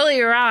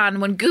 earlier on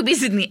when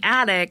Gooby's in the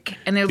attic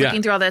and they're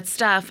looking through all that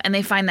stuff and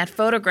they find that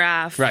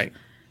photograph Right.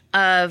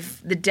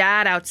 of the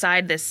dad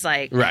outside this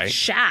Right.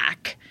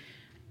 shack,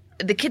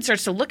 the kid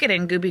starts to look at it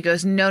and Gooby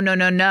goes, no,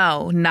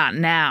 not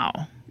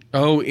now.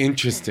 Oh,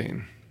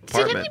 interesting.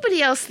 Did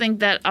anybody else think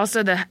that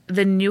also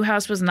the new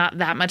house was not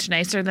that much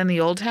nicer than the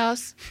old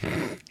house?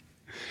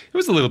 It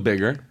was a little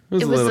bigger. It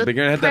was a little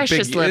bigger. It had that big.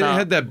 precious little. It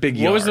had that big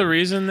yard. What was the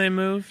reason they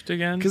moved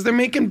again? Because they're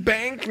making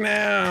bank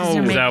now.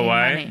 They're Is that making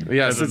why? money.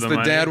 Yeah, Because of since the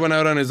money? dad went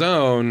out on his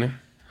own.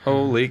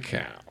 Holy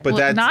cow. But Well,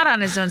 that's not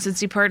on his own since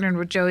he partnered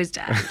with Joey's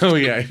dad. Oh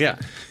yeah.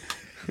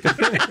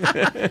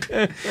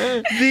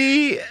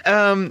 the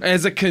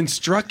As a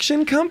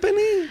construction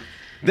company?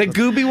 that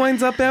Gooby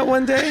winds up at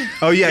one day?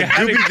 Oh yeah,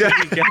 How did Gooby.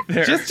 Gooby get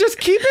there? Just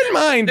keep in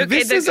mind,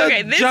 this is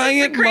a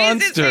giant the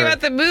craziest thing monster.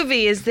 about the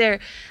movie is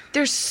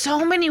there's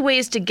so many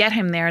ways to get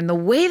him there, and the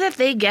way that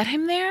they get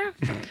him there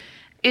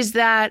is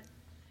that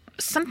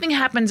something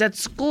happens at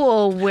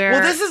school where.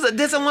 Well,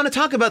 this I want to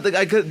talk about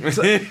because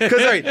all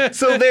right,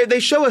 so they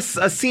show us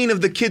a scene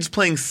of the kids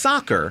playing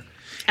soccer.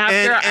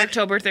 After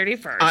October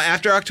 31st.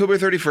 After October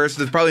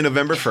 31st, it's probably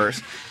November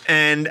 1st.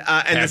 And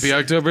Happy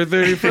October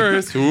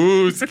 31st.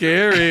 Ooh,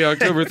 scary.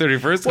 October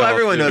 31st. Well,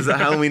 everyone knows that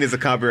Halloween is a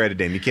copyrighted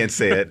name. You can't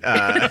say it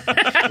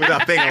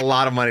without paying a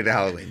lot of money to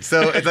Halloween.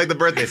 So it's like the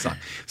birthday song.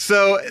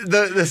 So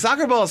the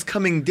soccer ball is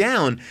coming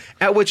down,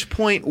 at which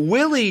point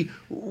Willie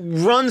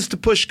runs to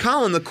push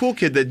Colin, the cool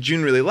kid that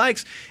June really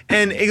likes,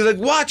 and he's like,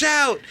 watch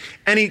out!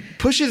 And he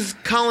pushes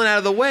Colin out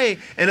of the way,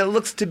 and it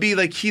looks to be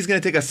like he's going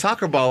to take a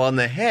soccer ball on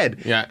the head.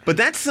 Yeah. But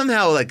that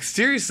somehow like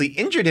seriously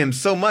injured him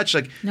so much.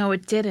 Like, No,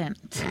 it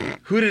didn't.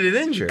 who did it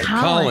injure?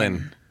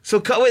 Colin. So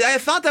wait, I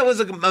thought that was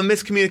a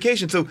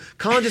miscommunication. So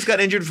Colin just got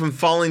injured from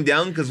falling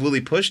down because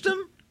Willie pushed him?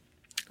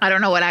 I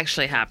don't know what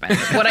actually happened.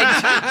 What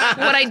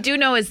I do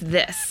know is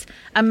this.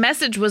 A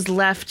message was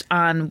left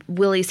on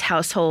Willie's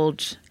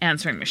household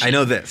answering machine. I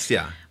know this,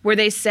 yeah. Where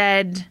they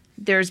said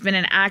there's been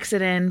an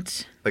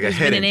accident. Like a there's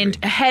head been injury.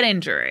 a head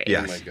injury.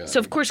 Yes. Oh my God. So,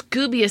 of course,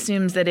 Gooby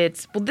assumes that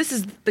it's... Well, this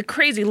is the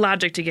crazy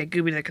logic to get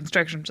Gooby to the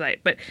construction site.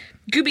 But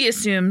Gooby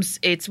assumes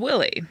it's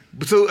Willie.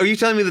 So are you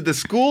telling me that the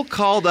school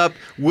called up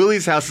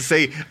Willie's house to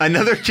say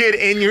another kid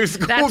in your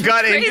school That's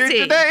got crazy. injured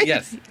today?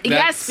 Yes.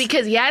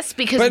 Yes,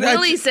 because But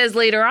Willie says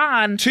later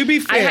on, To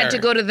be I had fair- to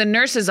go to the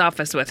nurse's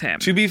office with him.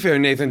 To be fair,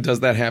 Nathan,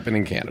 does that happen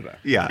in Canada?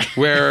 Yeah.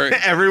 Where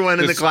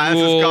Everyone in the class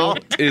is school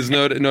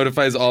called?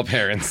 notifies all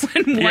parents.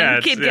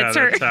 One kid gets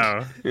hurt. That's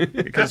how.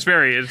 Because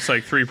it's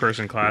like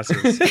 3-person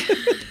classes.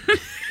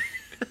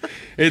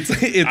 It's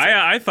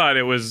I thought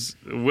it was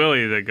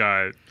Willie that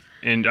got,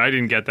 and I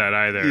didn't get that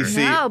either. You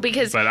see- No,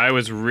 because... But I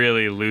was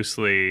really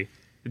loosely.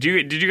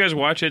 Did you guys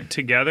watch it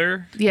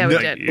together? Yeah, we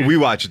No, did. we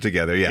watch it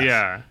together, yes.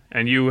 Yeah,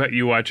 and you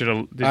watch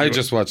it. I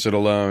just watched it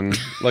alone,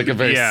 like a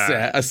very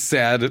Yeah.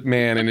 sad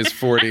man in his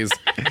 40s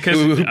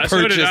who because so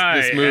purchased did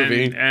I, this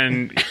movie.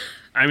 and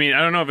I mean I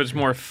don't know if it's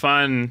more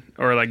fun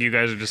or like you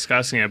guys are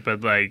discussing it,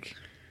 but like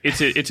it's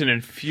an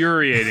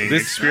infuriating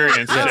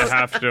experience to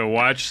have to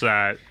watch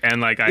that, and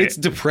like It's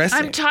depressing.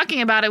 I'm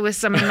talking about it with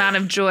some amount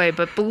of joy,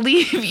 but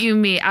believe you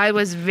me, I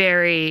was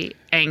very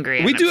angry.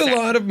 And We do upset.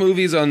 a lot of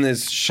movies on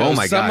this show, Oh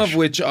my some gosh. of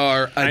which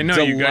are a I know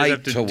delight you guys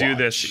have to do watch.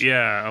 this.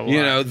 Yeah, a lot.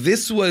 You know,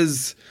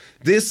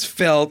 this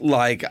felt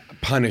like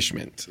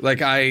punishment.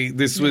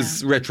 This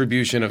was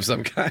retribution of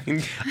some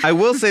kind. I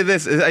will say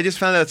this. I just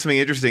found out something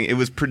interesting. It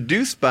was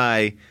produced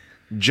by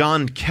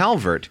John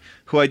Calvert,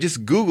 who I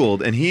just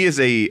Googled, and he is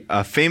a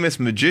famous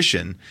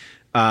magician.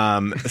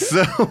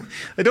 So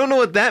I don't know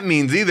what that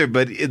means either,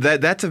 but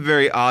that's a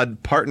very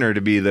odd partner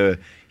to be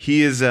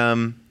he is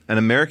an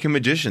American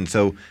magician.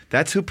 So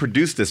that's who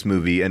produced this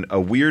movie, and a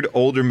weird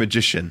older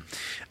magician.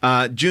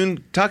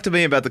 June, talk to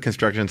me about the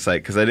construction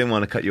site, because I didn't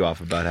want to cut you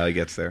off about how he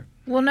gets there.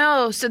 Well,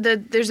 no. So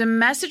there's a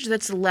message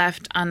that's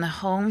left on the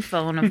home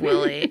phone of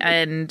Willie,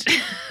 and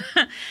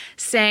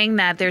saying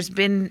that there's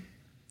been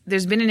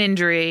an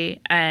injury,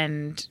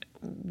 and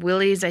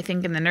Willie's, I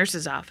think, in the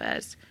nurse's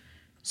office.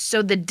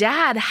 So the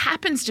dad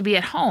happens to be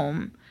at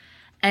home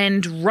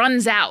and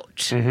runs out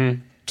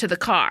to the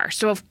car.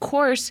 So of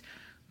course,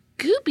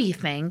 Gooby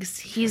thinks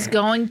he's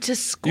going to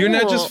school. You're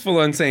not just full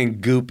on saying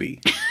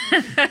goopy.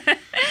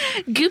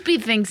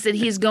 Goopy thinks that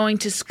he's going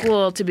to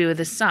school to be with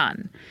his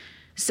son.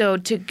 So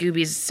to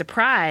Gooby's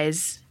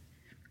surprise,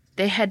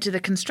 they head to the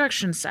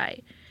construction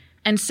site.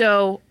 And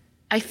so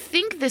I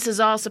think this is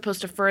all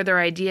supposed to further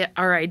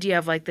our idea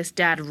of like this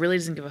dad really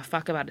doesn't give a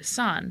fuck about his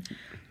son.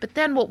 But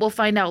then what we'll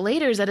find out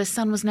later is that his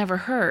son was never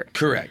hurt.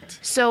 Correct.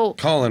 So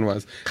Colin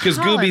was. Because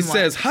Colin Gooby was.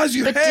 says, how's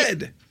your But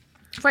head?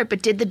 right,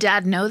 but did the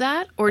dad know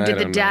that? Or did the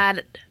don't know.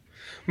 dad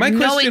My question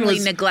knowingly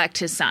was, neglect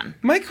his son?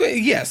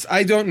 yes,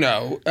 I don't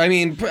know. I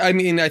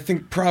mean, I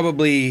think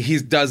probably he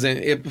doesn't.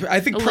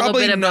 I think A little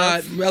probably bit of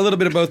not both. a little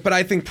bit of both, but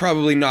I think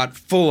probably not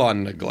full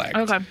on neglect.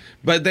 Okay.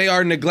 But they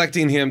are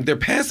neglecting him. They're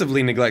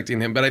passively neglecting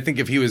him. But I think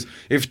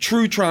if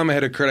true trauma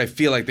had occurred, I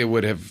feel like they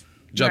would have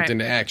jumped Right.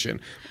 into action.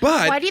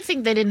 But Why do you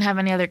think they didn't have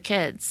any other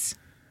kids?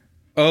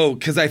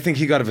 because I think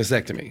he got a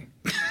vasectomy.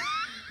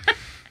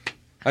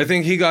 I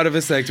think he got a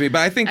vasectomy, but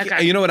I think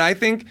Okay. you know what I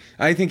think?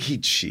 I think he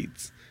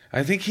cheats.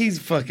 I think he's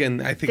fucking.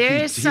 I think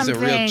There is he's a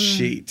real something-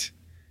 cheat.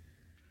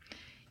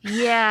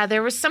 Yeah,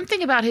 there was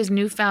something about his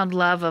newfound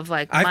love of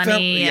like I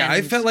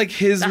money. felt like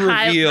his the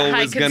high- reveal the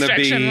high was going to be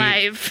construction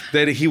life.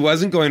 that he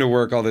wasn't going to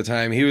work all the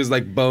time. He was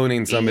like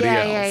boning somebody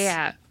else.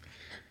 Yeah.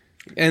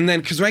 And then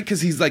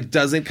because he's like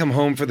doesn't come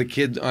home for the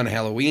kid on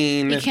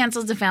Halloween. He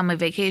cancels the family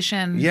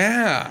vacation.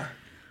 Yeah.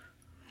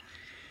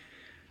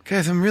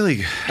 Guys, I'm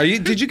really... Were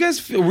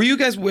you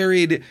guys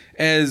worried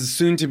as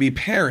soon to be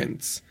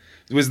parents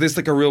Was this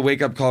like a real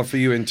wake-up call for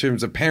you in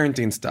terms of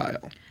parenting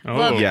style? Oh,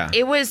 Well, Yeah.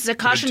 it was a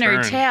cautionary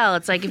turn. tale.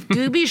 It's like if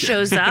Gooby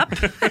shows up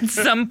at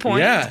some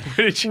point, Yeah.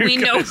 we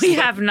know we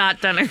have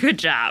not done a good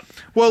job.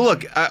 Well,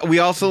 look, we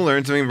also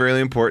learned something really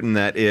important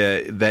that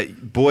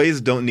that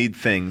boys don't need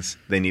things;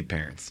 they need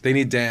parents. They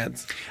need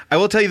dads. I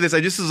will tell you this: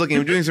 I just was looking.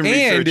 I'm doing some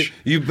And research.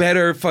 you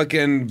better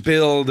fucking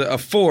build a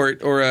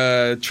fort or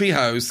a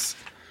treehouse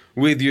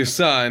with your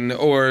son,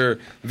 or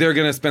they're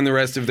gonna spend the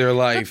rest of their But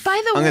life. by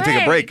the way, I'm gonna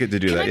take a break to do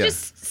can that, I yeah.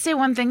 just say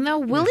one thing though?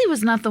 Willie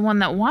was not the one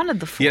that wanted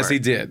the fort. Yes, he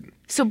did.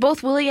 So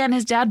both Willie and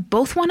his dad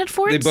both wanted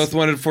forts. They both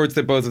wanted forts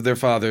that both of their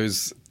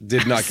fathers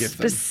did not give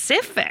them.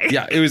 Specific.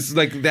 Yeah, it was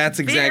like that's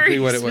exactly Very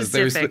what it was.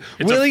 They were specific.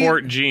 It's a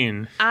Fort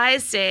Gene. I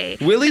say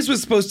Willie's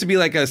was supposed to be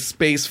like a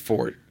space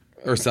fort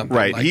or something.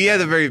 Right. Like He that.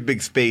 had a very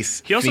big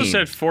space. He also theme.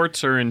 said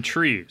forts are in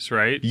trees,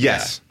 right?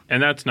 Yes.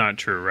 And that's not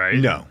true, right?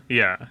 No.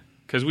 Yeah.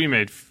 Because we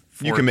made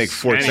forts You can make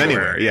forts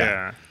anywhere,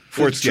 yeah.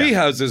 Forts, Tree yeah.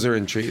 houses are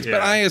in trees, but Yeah.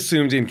 I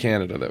assumed in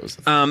Canada that was.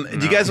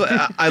 Do you guys?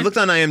 I looked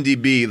on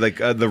IMDb, like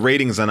the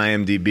ratings on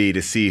IMDb,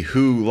 to see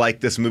who liked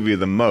this movie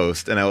the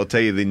most, and I will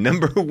tell you the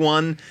number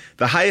one,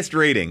 the highest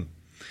rating,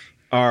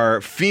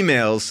 are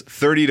females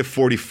 30 to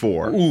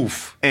 44.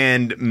 Oof.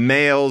 And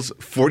males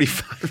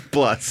 45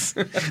 plus.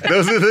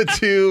 Those are the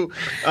two.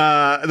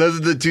 Those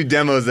are the two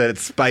demos that it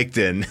spiked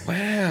in.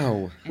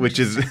 Wow. Which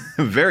is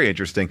very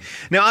interesting.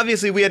 Now,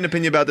 obviously, we had an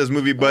opinion about this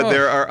movie, but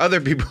there are other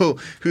people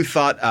who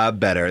thought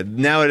better.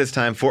 Now it is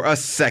time for a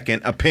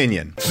second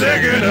opinion.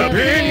 Second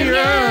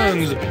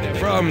opinions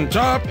from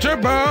top to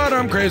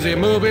bottom. Crazy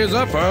movies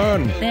are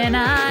fun. they're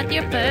not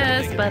your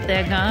first, but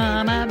they're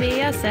gonna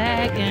be a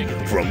second.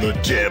 From the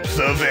depths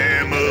of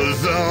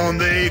Amazon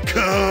they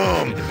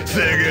come.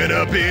 Second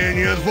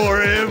opinions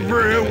for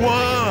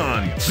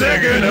everyone.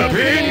 Second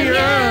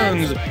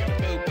opinions.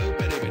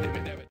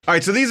 All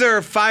right, so these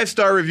are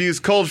 5-star reviews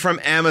culled from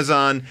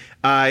Amazon.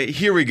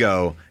 Here we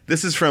go.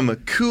 This is from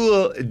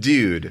Cool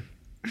Dude.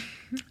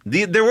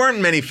 There weren't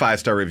many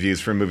 5-star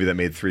reviews for a movie that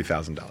made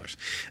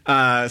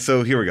 $3,000.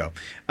 So here we go.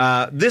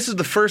 This is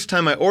the first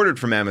time I ordered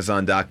from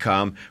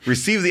Amazon.com.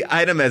 Received the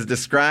item as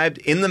described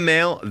in the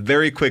mail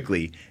very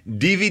quickly.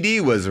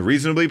 DVD was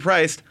reasonably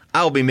priced.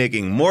 I'll be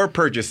making more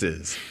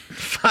purchases.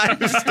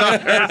 5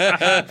 stars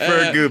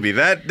for Gooby.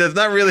 That does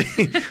not really...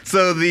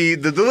 So the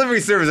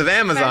delivery service of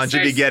Amazon 5 should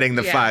be stars, getting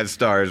the yeah. 5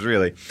 stars,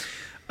 really.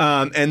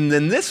 And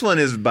then this one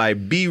is by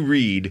B.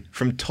 Reed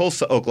from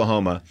Tulsa,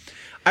 Oklahoma.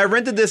 I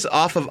rented this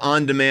off of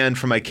On Demand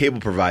from my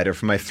cable provider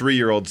for my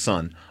 3-year-old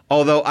son.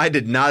 Although I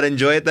did not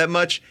enjoy it that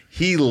much,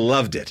 he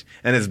loved it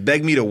and has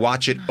begged me to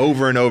watch it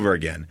over and over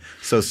again.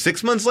 So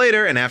 6 months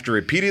later, and after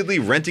repeatedly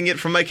renting it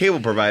from my cable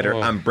provider,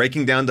 I'm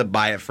breaking down to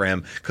buy it for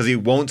him because he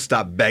won't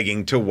stop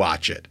begging to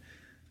watch it.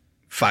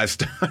 5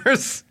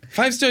 stars?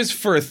 5 stars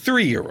for a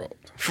 3-year-old.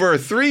 For a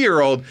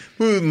 3-year-old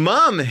whose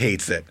mom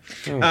hates it.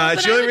 But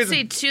I would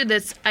say too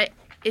that's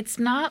it's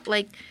not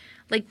like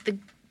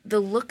the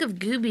look of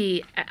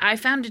Gooby. I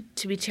found it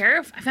to be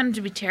terrifying. I found it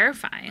to be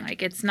terrifying.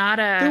 Like it's not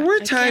a. There were I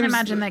times- can't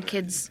imagine that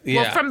kids.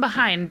 Yeah. Well, from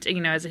behind,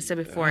 as I said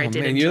before, I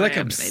did. Man, enjoy you're like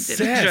him. I did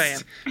enjoy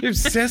obsessed. him. You're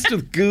obsessed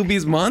with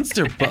Gooby's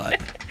monster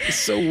butt. It's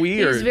so He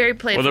weird. was very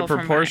playful. Well, the from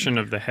proportion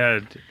of the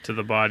head to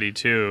the body,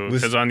 too.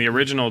 Because on the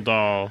original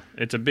doll,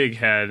 it's a big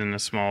head and a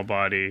small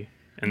body.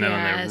 And then on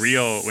Yes. the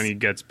real, when he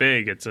gets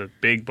big, it's a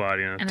big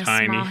body and And a a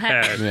tiny small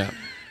head. head. Yeah.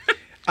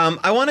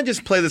 I want to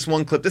just play this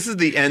one clip. This is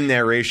the end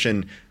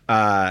narration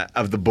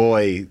of the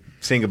boy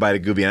saying goodbye to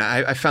Gooby, and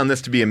I found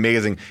this to be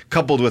amazing,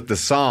 coupled with the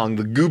song,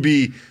 the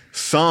Gooby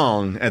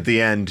song at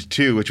the end,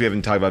 too, which we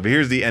haven't talked about. But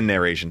here's the end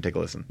narration. Take a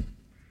listen.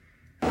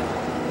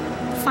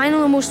 The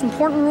final and most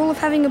important rule of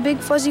having a big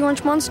fuzzy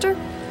orange monster?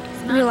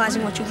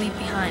 Realizing what you leave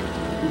behind.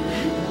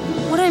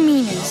 What I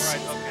mean is,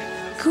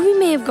 Gooby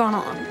may have gone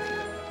on,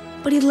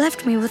 but he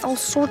left me with all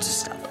sorts of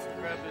stuff.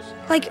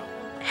 Like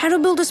how to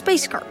build a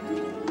space cart,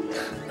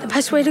 the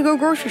best way to go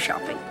grocery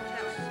shopping,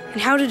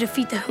 and how to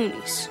defeat the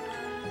Hoonies.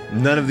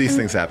 None of these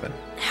things happen.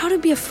 How to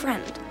be a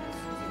friend.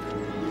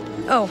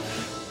 Oh,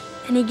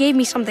 and he gave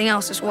me something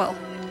else as well.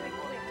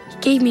 He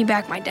gave me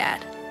back my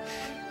dad.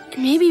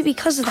 And maybe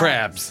because of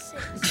Crabs.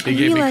 that, He I gave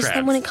me realized that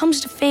crabs. when it comes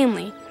to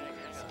family,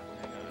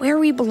 where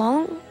we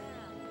belong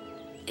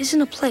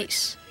isn't a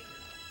place.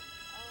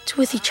 It's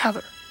with each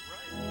other.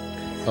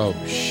 Oh,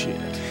 shit.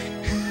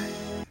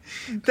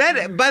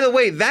 That, by the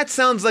way, that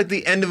sounds like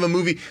the end of a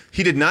movie.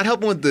 He did not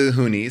help him with the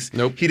Hoonies.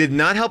 Nope. He did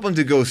not help him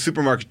to go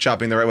supermarket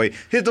shopping the right way.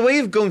 The way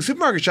of going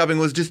supermarket shopping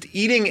was just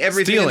eating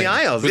everything in the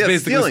aisles. Was Yeah,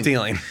 basically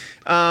stealing.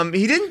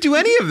 He didn't do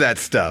any of that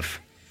stuff.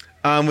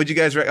 Would you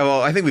guys?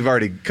 Well, I think we've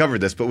already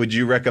covered this, but would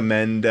you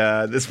recommend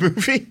this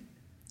movie?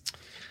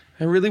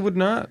 I really would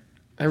not.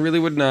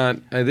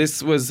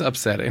 This was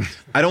upsetting.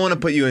 I don't want to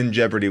put you in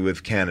jeopardy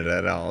with Canada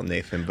at all,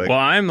 Nathan. But Well,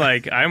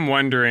 I'm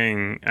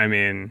wondering, I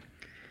mean,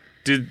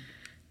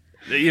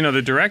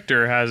 the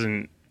director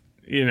hasn't,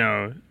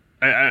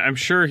 I'm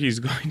sure he's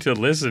going to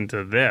listen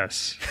to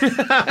this,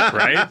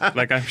 right?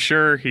 Like, I'm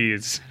sure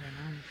he's...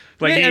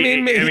 Like, I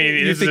mean,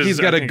 you think he's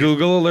got a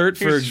Google alert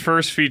for his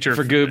first feature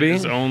for Gooby?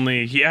 Is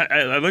only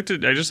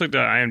I just looked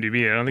at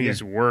IMDb. I don't think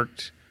he's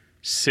worked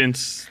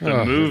since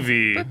the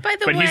movie. But by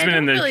the way, he's been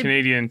in the really...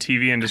 Canadian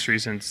TV industry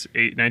since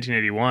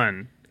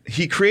 1981.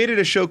 He created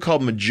a show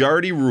called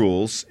Majority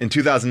Rules in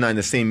 2009,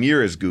 the same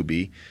year as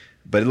Gooby,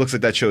 but it looks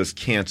like that show is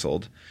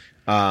canceled.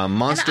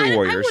 Monster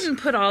Warriors. I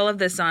wouldn't put all of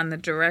this on the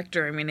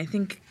director. I mean, I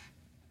think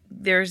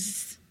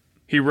there's...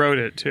 He wrote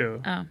it,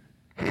 too. Oh.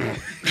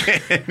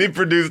 And he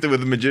produced it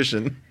with a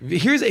magician.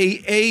 Here's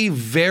a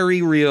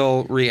very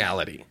real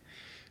reality.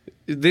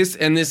 This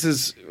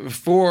is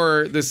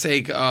for the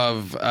sake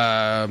of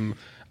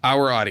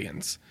our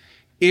audience.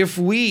 If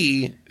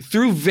we,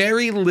 through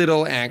very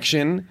little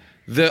action,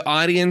 the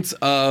audience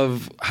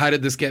of How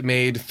Did This Get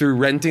Made, through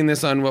renting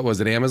this on, what was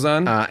it,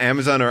 Amazon?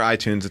 Amazon or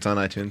iTunes. It's on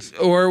iTunes.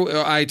 Or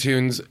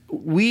iTunes.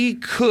 We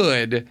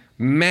could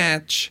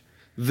match...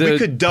 we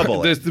could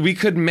double it. We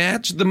could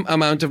match the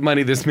amount of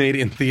money this made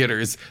in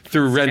theaters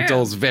through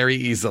rentals very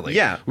easily.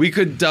 Yeah. We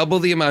could double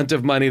the amount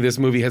of money this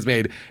movie has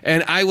made.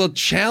 And I will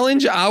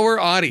challenge our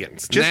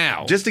audience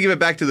now. Just to give it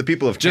back to the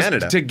people of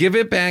Canada. To give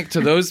it back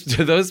to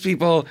those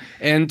people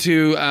and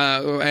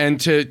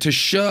to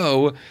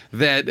show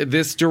that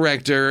this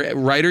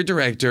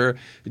writer-director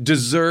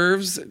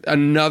deserves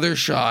another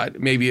shot,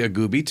 maybe a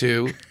Gooby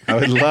 2. I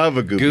would love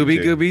a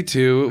Gooby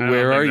 2.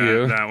 Where are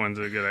you? That one's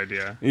a good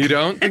idea. You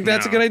don't think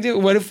that's a good idea?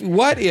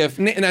 What if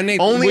now, Nate,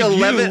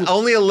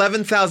 only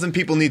 11,000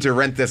 people need to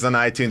rent this on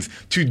iTunes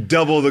to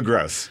double the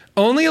gross.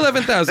 Only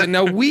 11,000.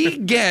 Now we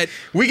get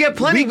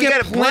plenty. We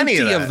get plenty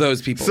of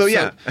those people. So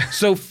yeah.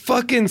 So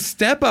fucking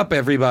step up,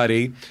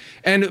 everybody.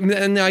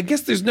 And I guess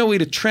there's no way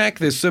to track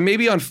this. So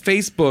maybe on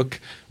Facebook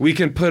we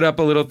can put up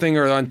a little thing,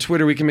 or on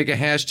Twitter we can make a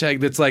hashtag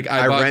that's like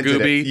I bought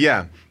rented Gooby. It.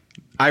 Yeah.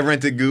 I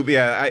rented Gooby.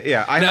 Now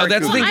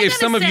that's the thing. If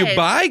some of you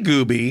buy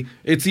Gooby,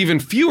 it's even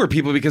fewer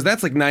people because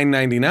that's like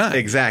 $9.99.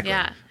 Exactly.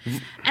 Yeah,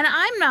 and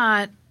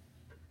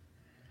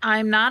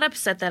I'm not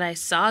upset that I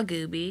saw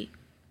Gooby.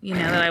 You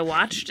know, that I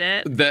watched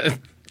it.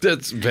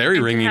 That's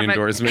very ringing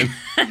endorsement.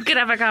 I could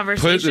have a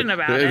conversation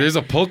about it. There's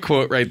a pull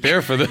quote right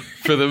there for the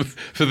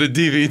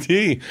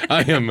DVD.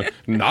 I am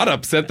not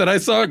upset that I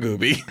saw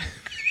Gooby.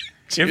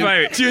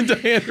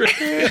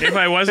 If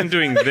I wasn't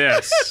doing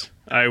this,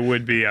 I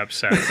would be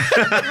upset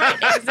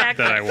that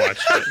I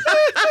watched it.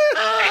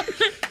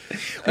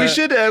 We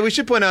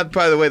should point out,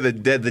 by the way, the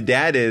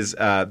dad is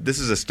this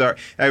is a star.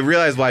 I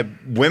realize why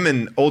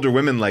older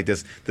women like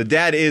this. The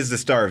dad is the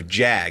star of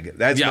Jag.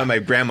 That's one of my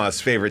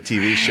grandma's favorite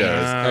TV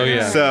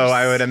shows. So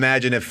I would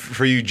imagine if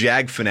for you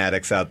Jag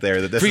fanatics out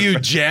there that this you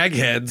Jag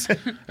heads,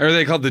 or are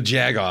they called the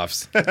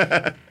Jag-offs?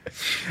 Well,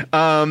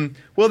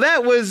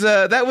 that was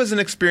an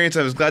experience.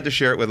 I was glad to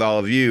share it with all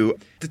of you.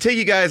 To take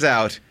you guys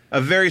out, a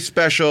very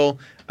special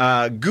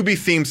Gooby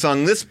theme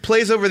song. This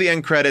plays over the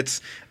end credits.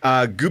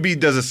 Gooby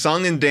does a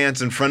song and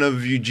dance in front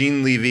of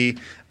Eugene Levy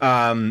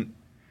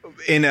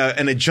in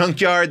a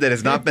junkyard that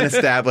has not been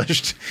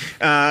established,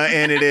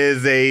 and it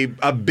is a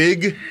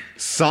big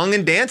song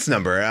and dance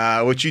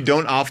number, which you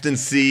don't often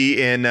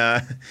see in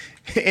a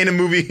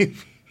movie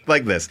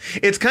like this.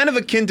 It's kind of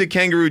akin to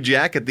Kangaroo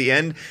Jack at the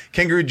end.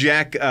 Kangaroo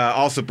Jack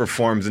also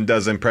performs and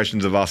does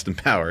impressions of Austin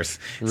Powers.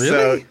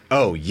 Really?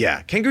 Oh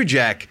yeah, Kangaroo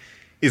Jack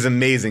is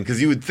amazing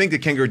because you would think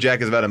that Kangaroo Jack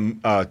is about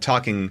a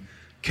talking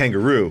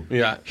kangaroo.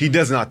 Yeah. He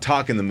does not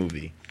talk in the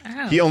movie.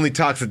 Oh. He only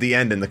talks at the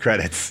end in the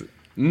credits.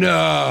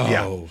 No.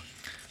 Yeah.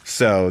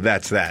 So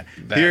that's that.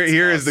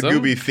 Here is the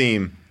Gooby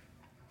theme.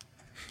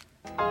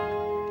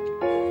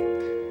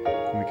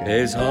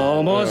 It's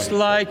almost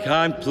like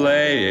I'm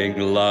playing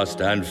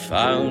Lost and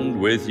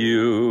Found with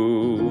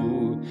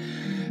you.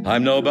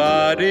 I'm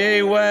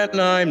nobody when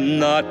I'm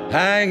not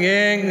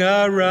hanging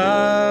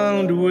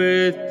around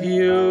with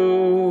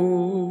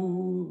you.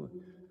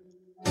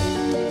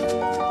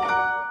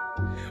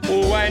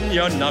 When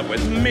you're not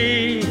with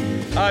me,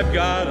 I've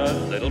got a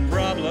little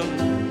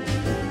problem.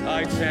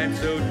 I tend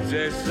to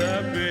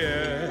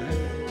disappear.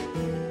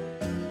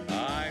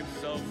 I'm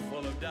so full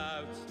of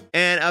doubts.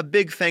 And a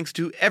big thanks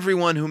to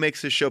everyone who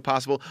makes this show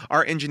possible.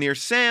 Our engineer,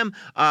 Sam,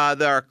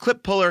 our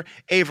clip puller,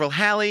 Avril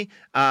Halley,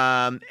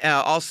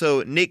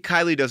 also Nate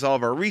Kiley does all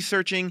of our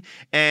researching,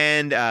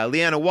 and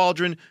Leanna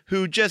Waldron,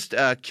 who just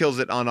kills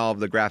it on all of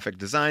the graphic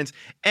designs,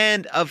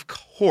 and of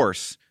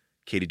course,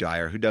 Katie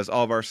Dyer, who does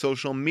all of our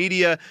social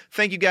media.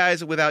 Thank you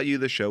guys. Without you,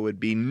 the show would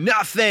be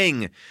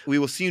nothing. We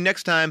will see you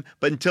next time.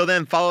 But until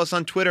then, follow us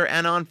on Twitter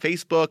and on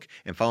Facebook,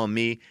 and follow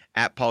me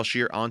at Paul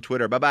Scheer on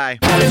Twitter. Bye-bye.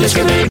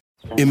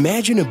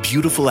 Imagine a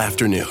beautiful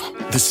afternoon.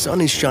 The sun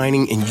is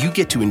shining and you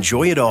get to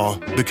enjoy it all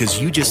because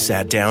you just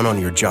sat down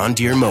on your John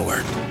Deere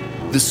mower.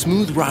 The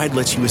smooth ride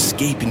lets you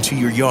escape into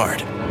your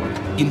yard.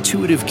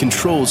 Intuitive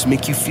controls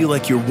make you feel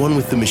like you're one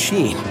with the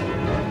machine.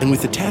 And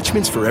with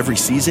attachments for every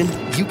season,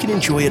 you can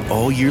enjoy it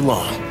all year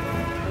long.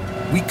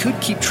 We could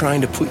keep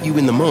trying to put you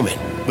in the moment,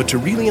 but to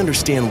really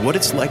understand what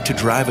it's like to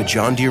drive a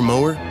John Deere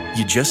mower,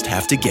 you just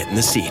have to get in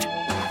the seat.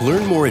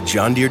 Learn more at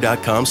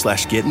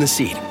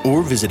johndeere.com/get-in-the-seat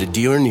or visit a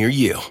dealer near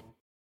you.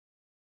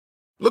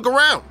 Look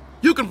around.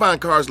 You can find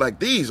cars like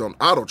these on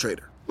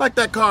AutoTrader, like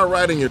that car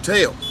riding your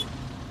tail.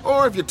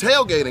 Or if you're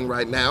tailgating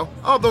right now,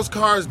 all those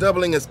cars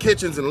doubling as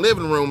kitchens and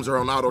living rooms are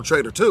on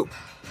AutoTrader too.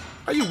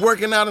 Are you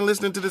working out and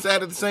listening to this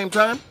ad at the same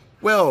time?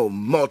 Well,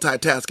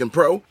 multitasking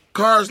pro,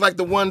 cars like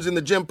the ones in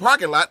the gym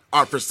parking lot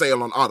are for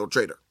sale on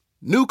AutoTrader.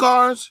 New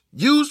cars,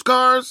 used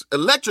cars,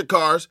 electric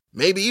cars,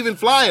 maybe even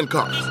flying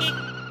cars.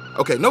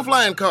 Okay, no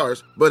flying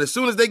cars, but as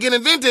soon as they get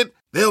invented,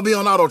 they'll be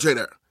on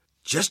AutoTrader.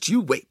 Just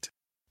you wait.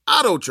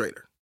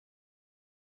 AutoTrader.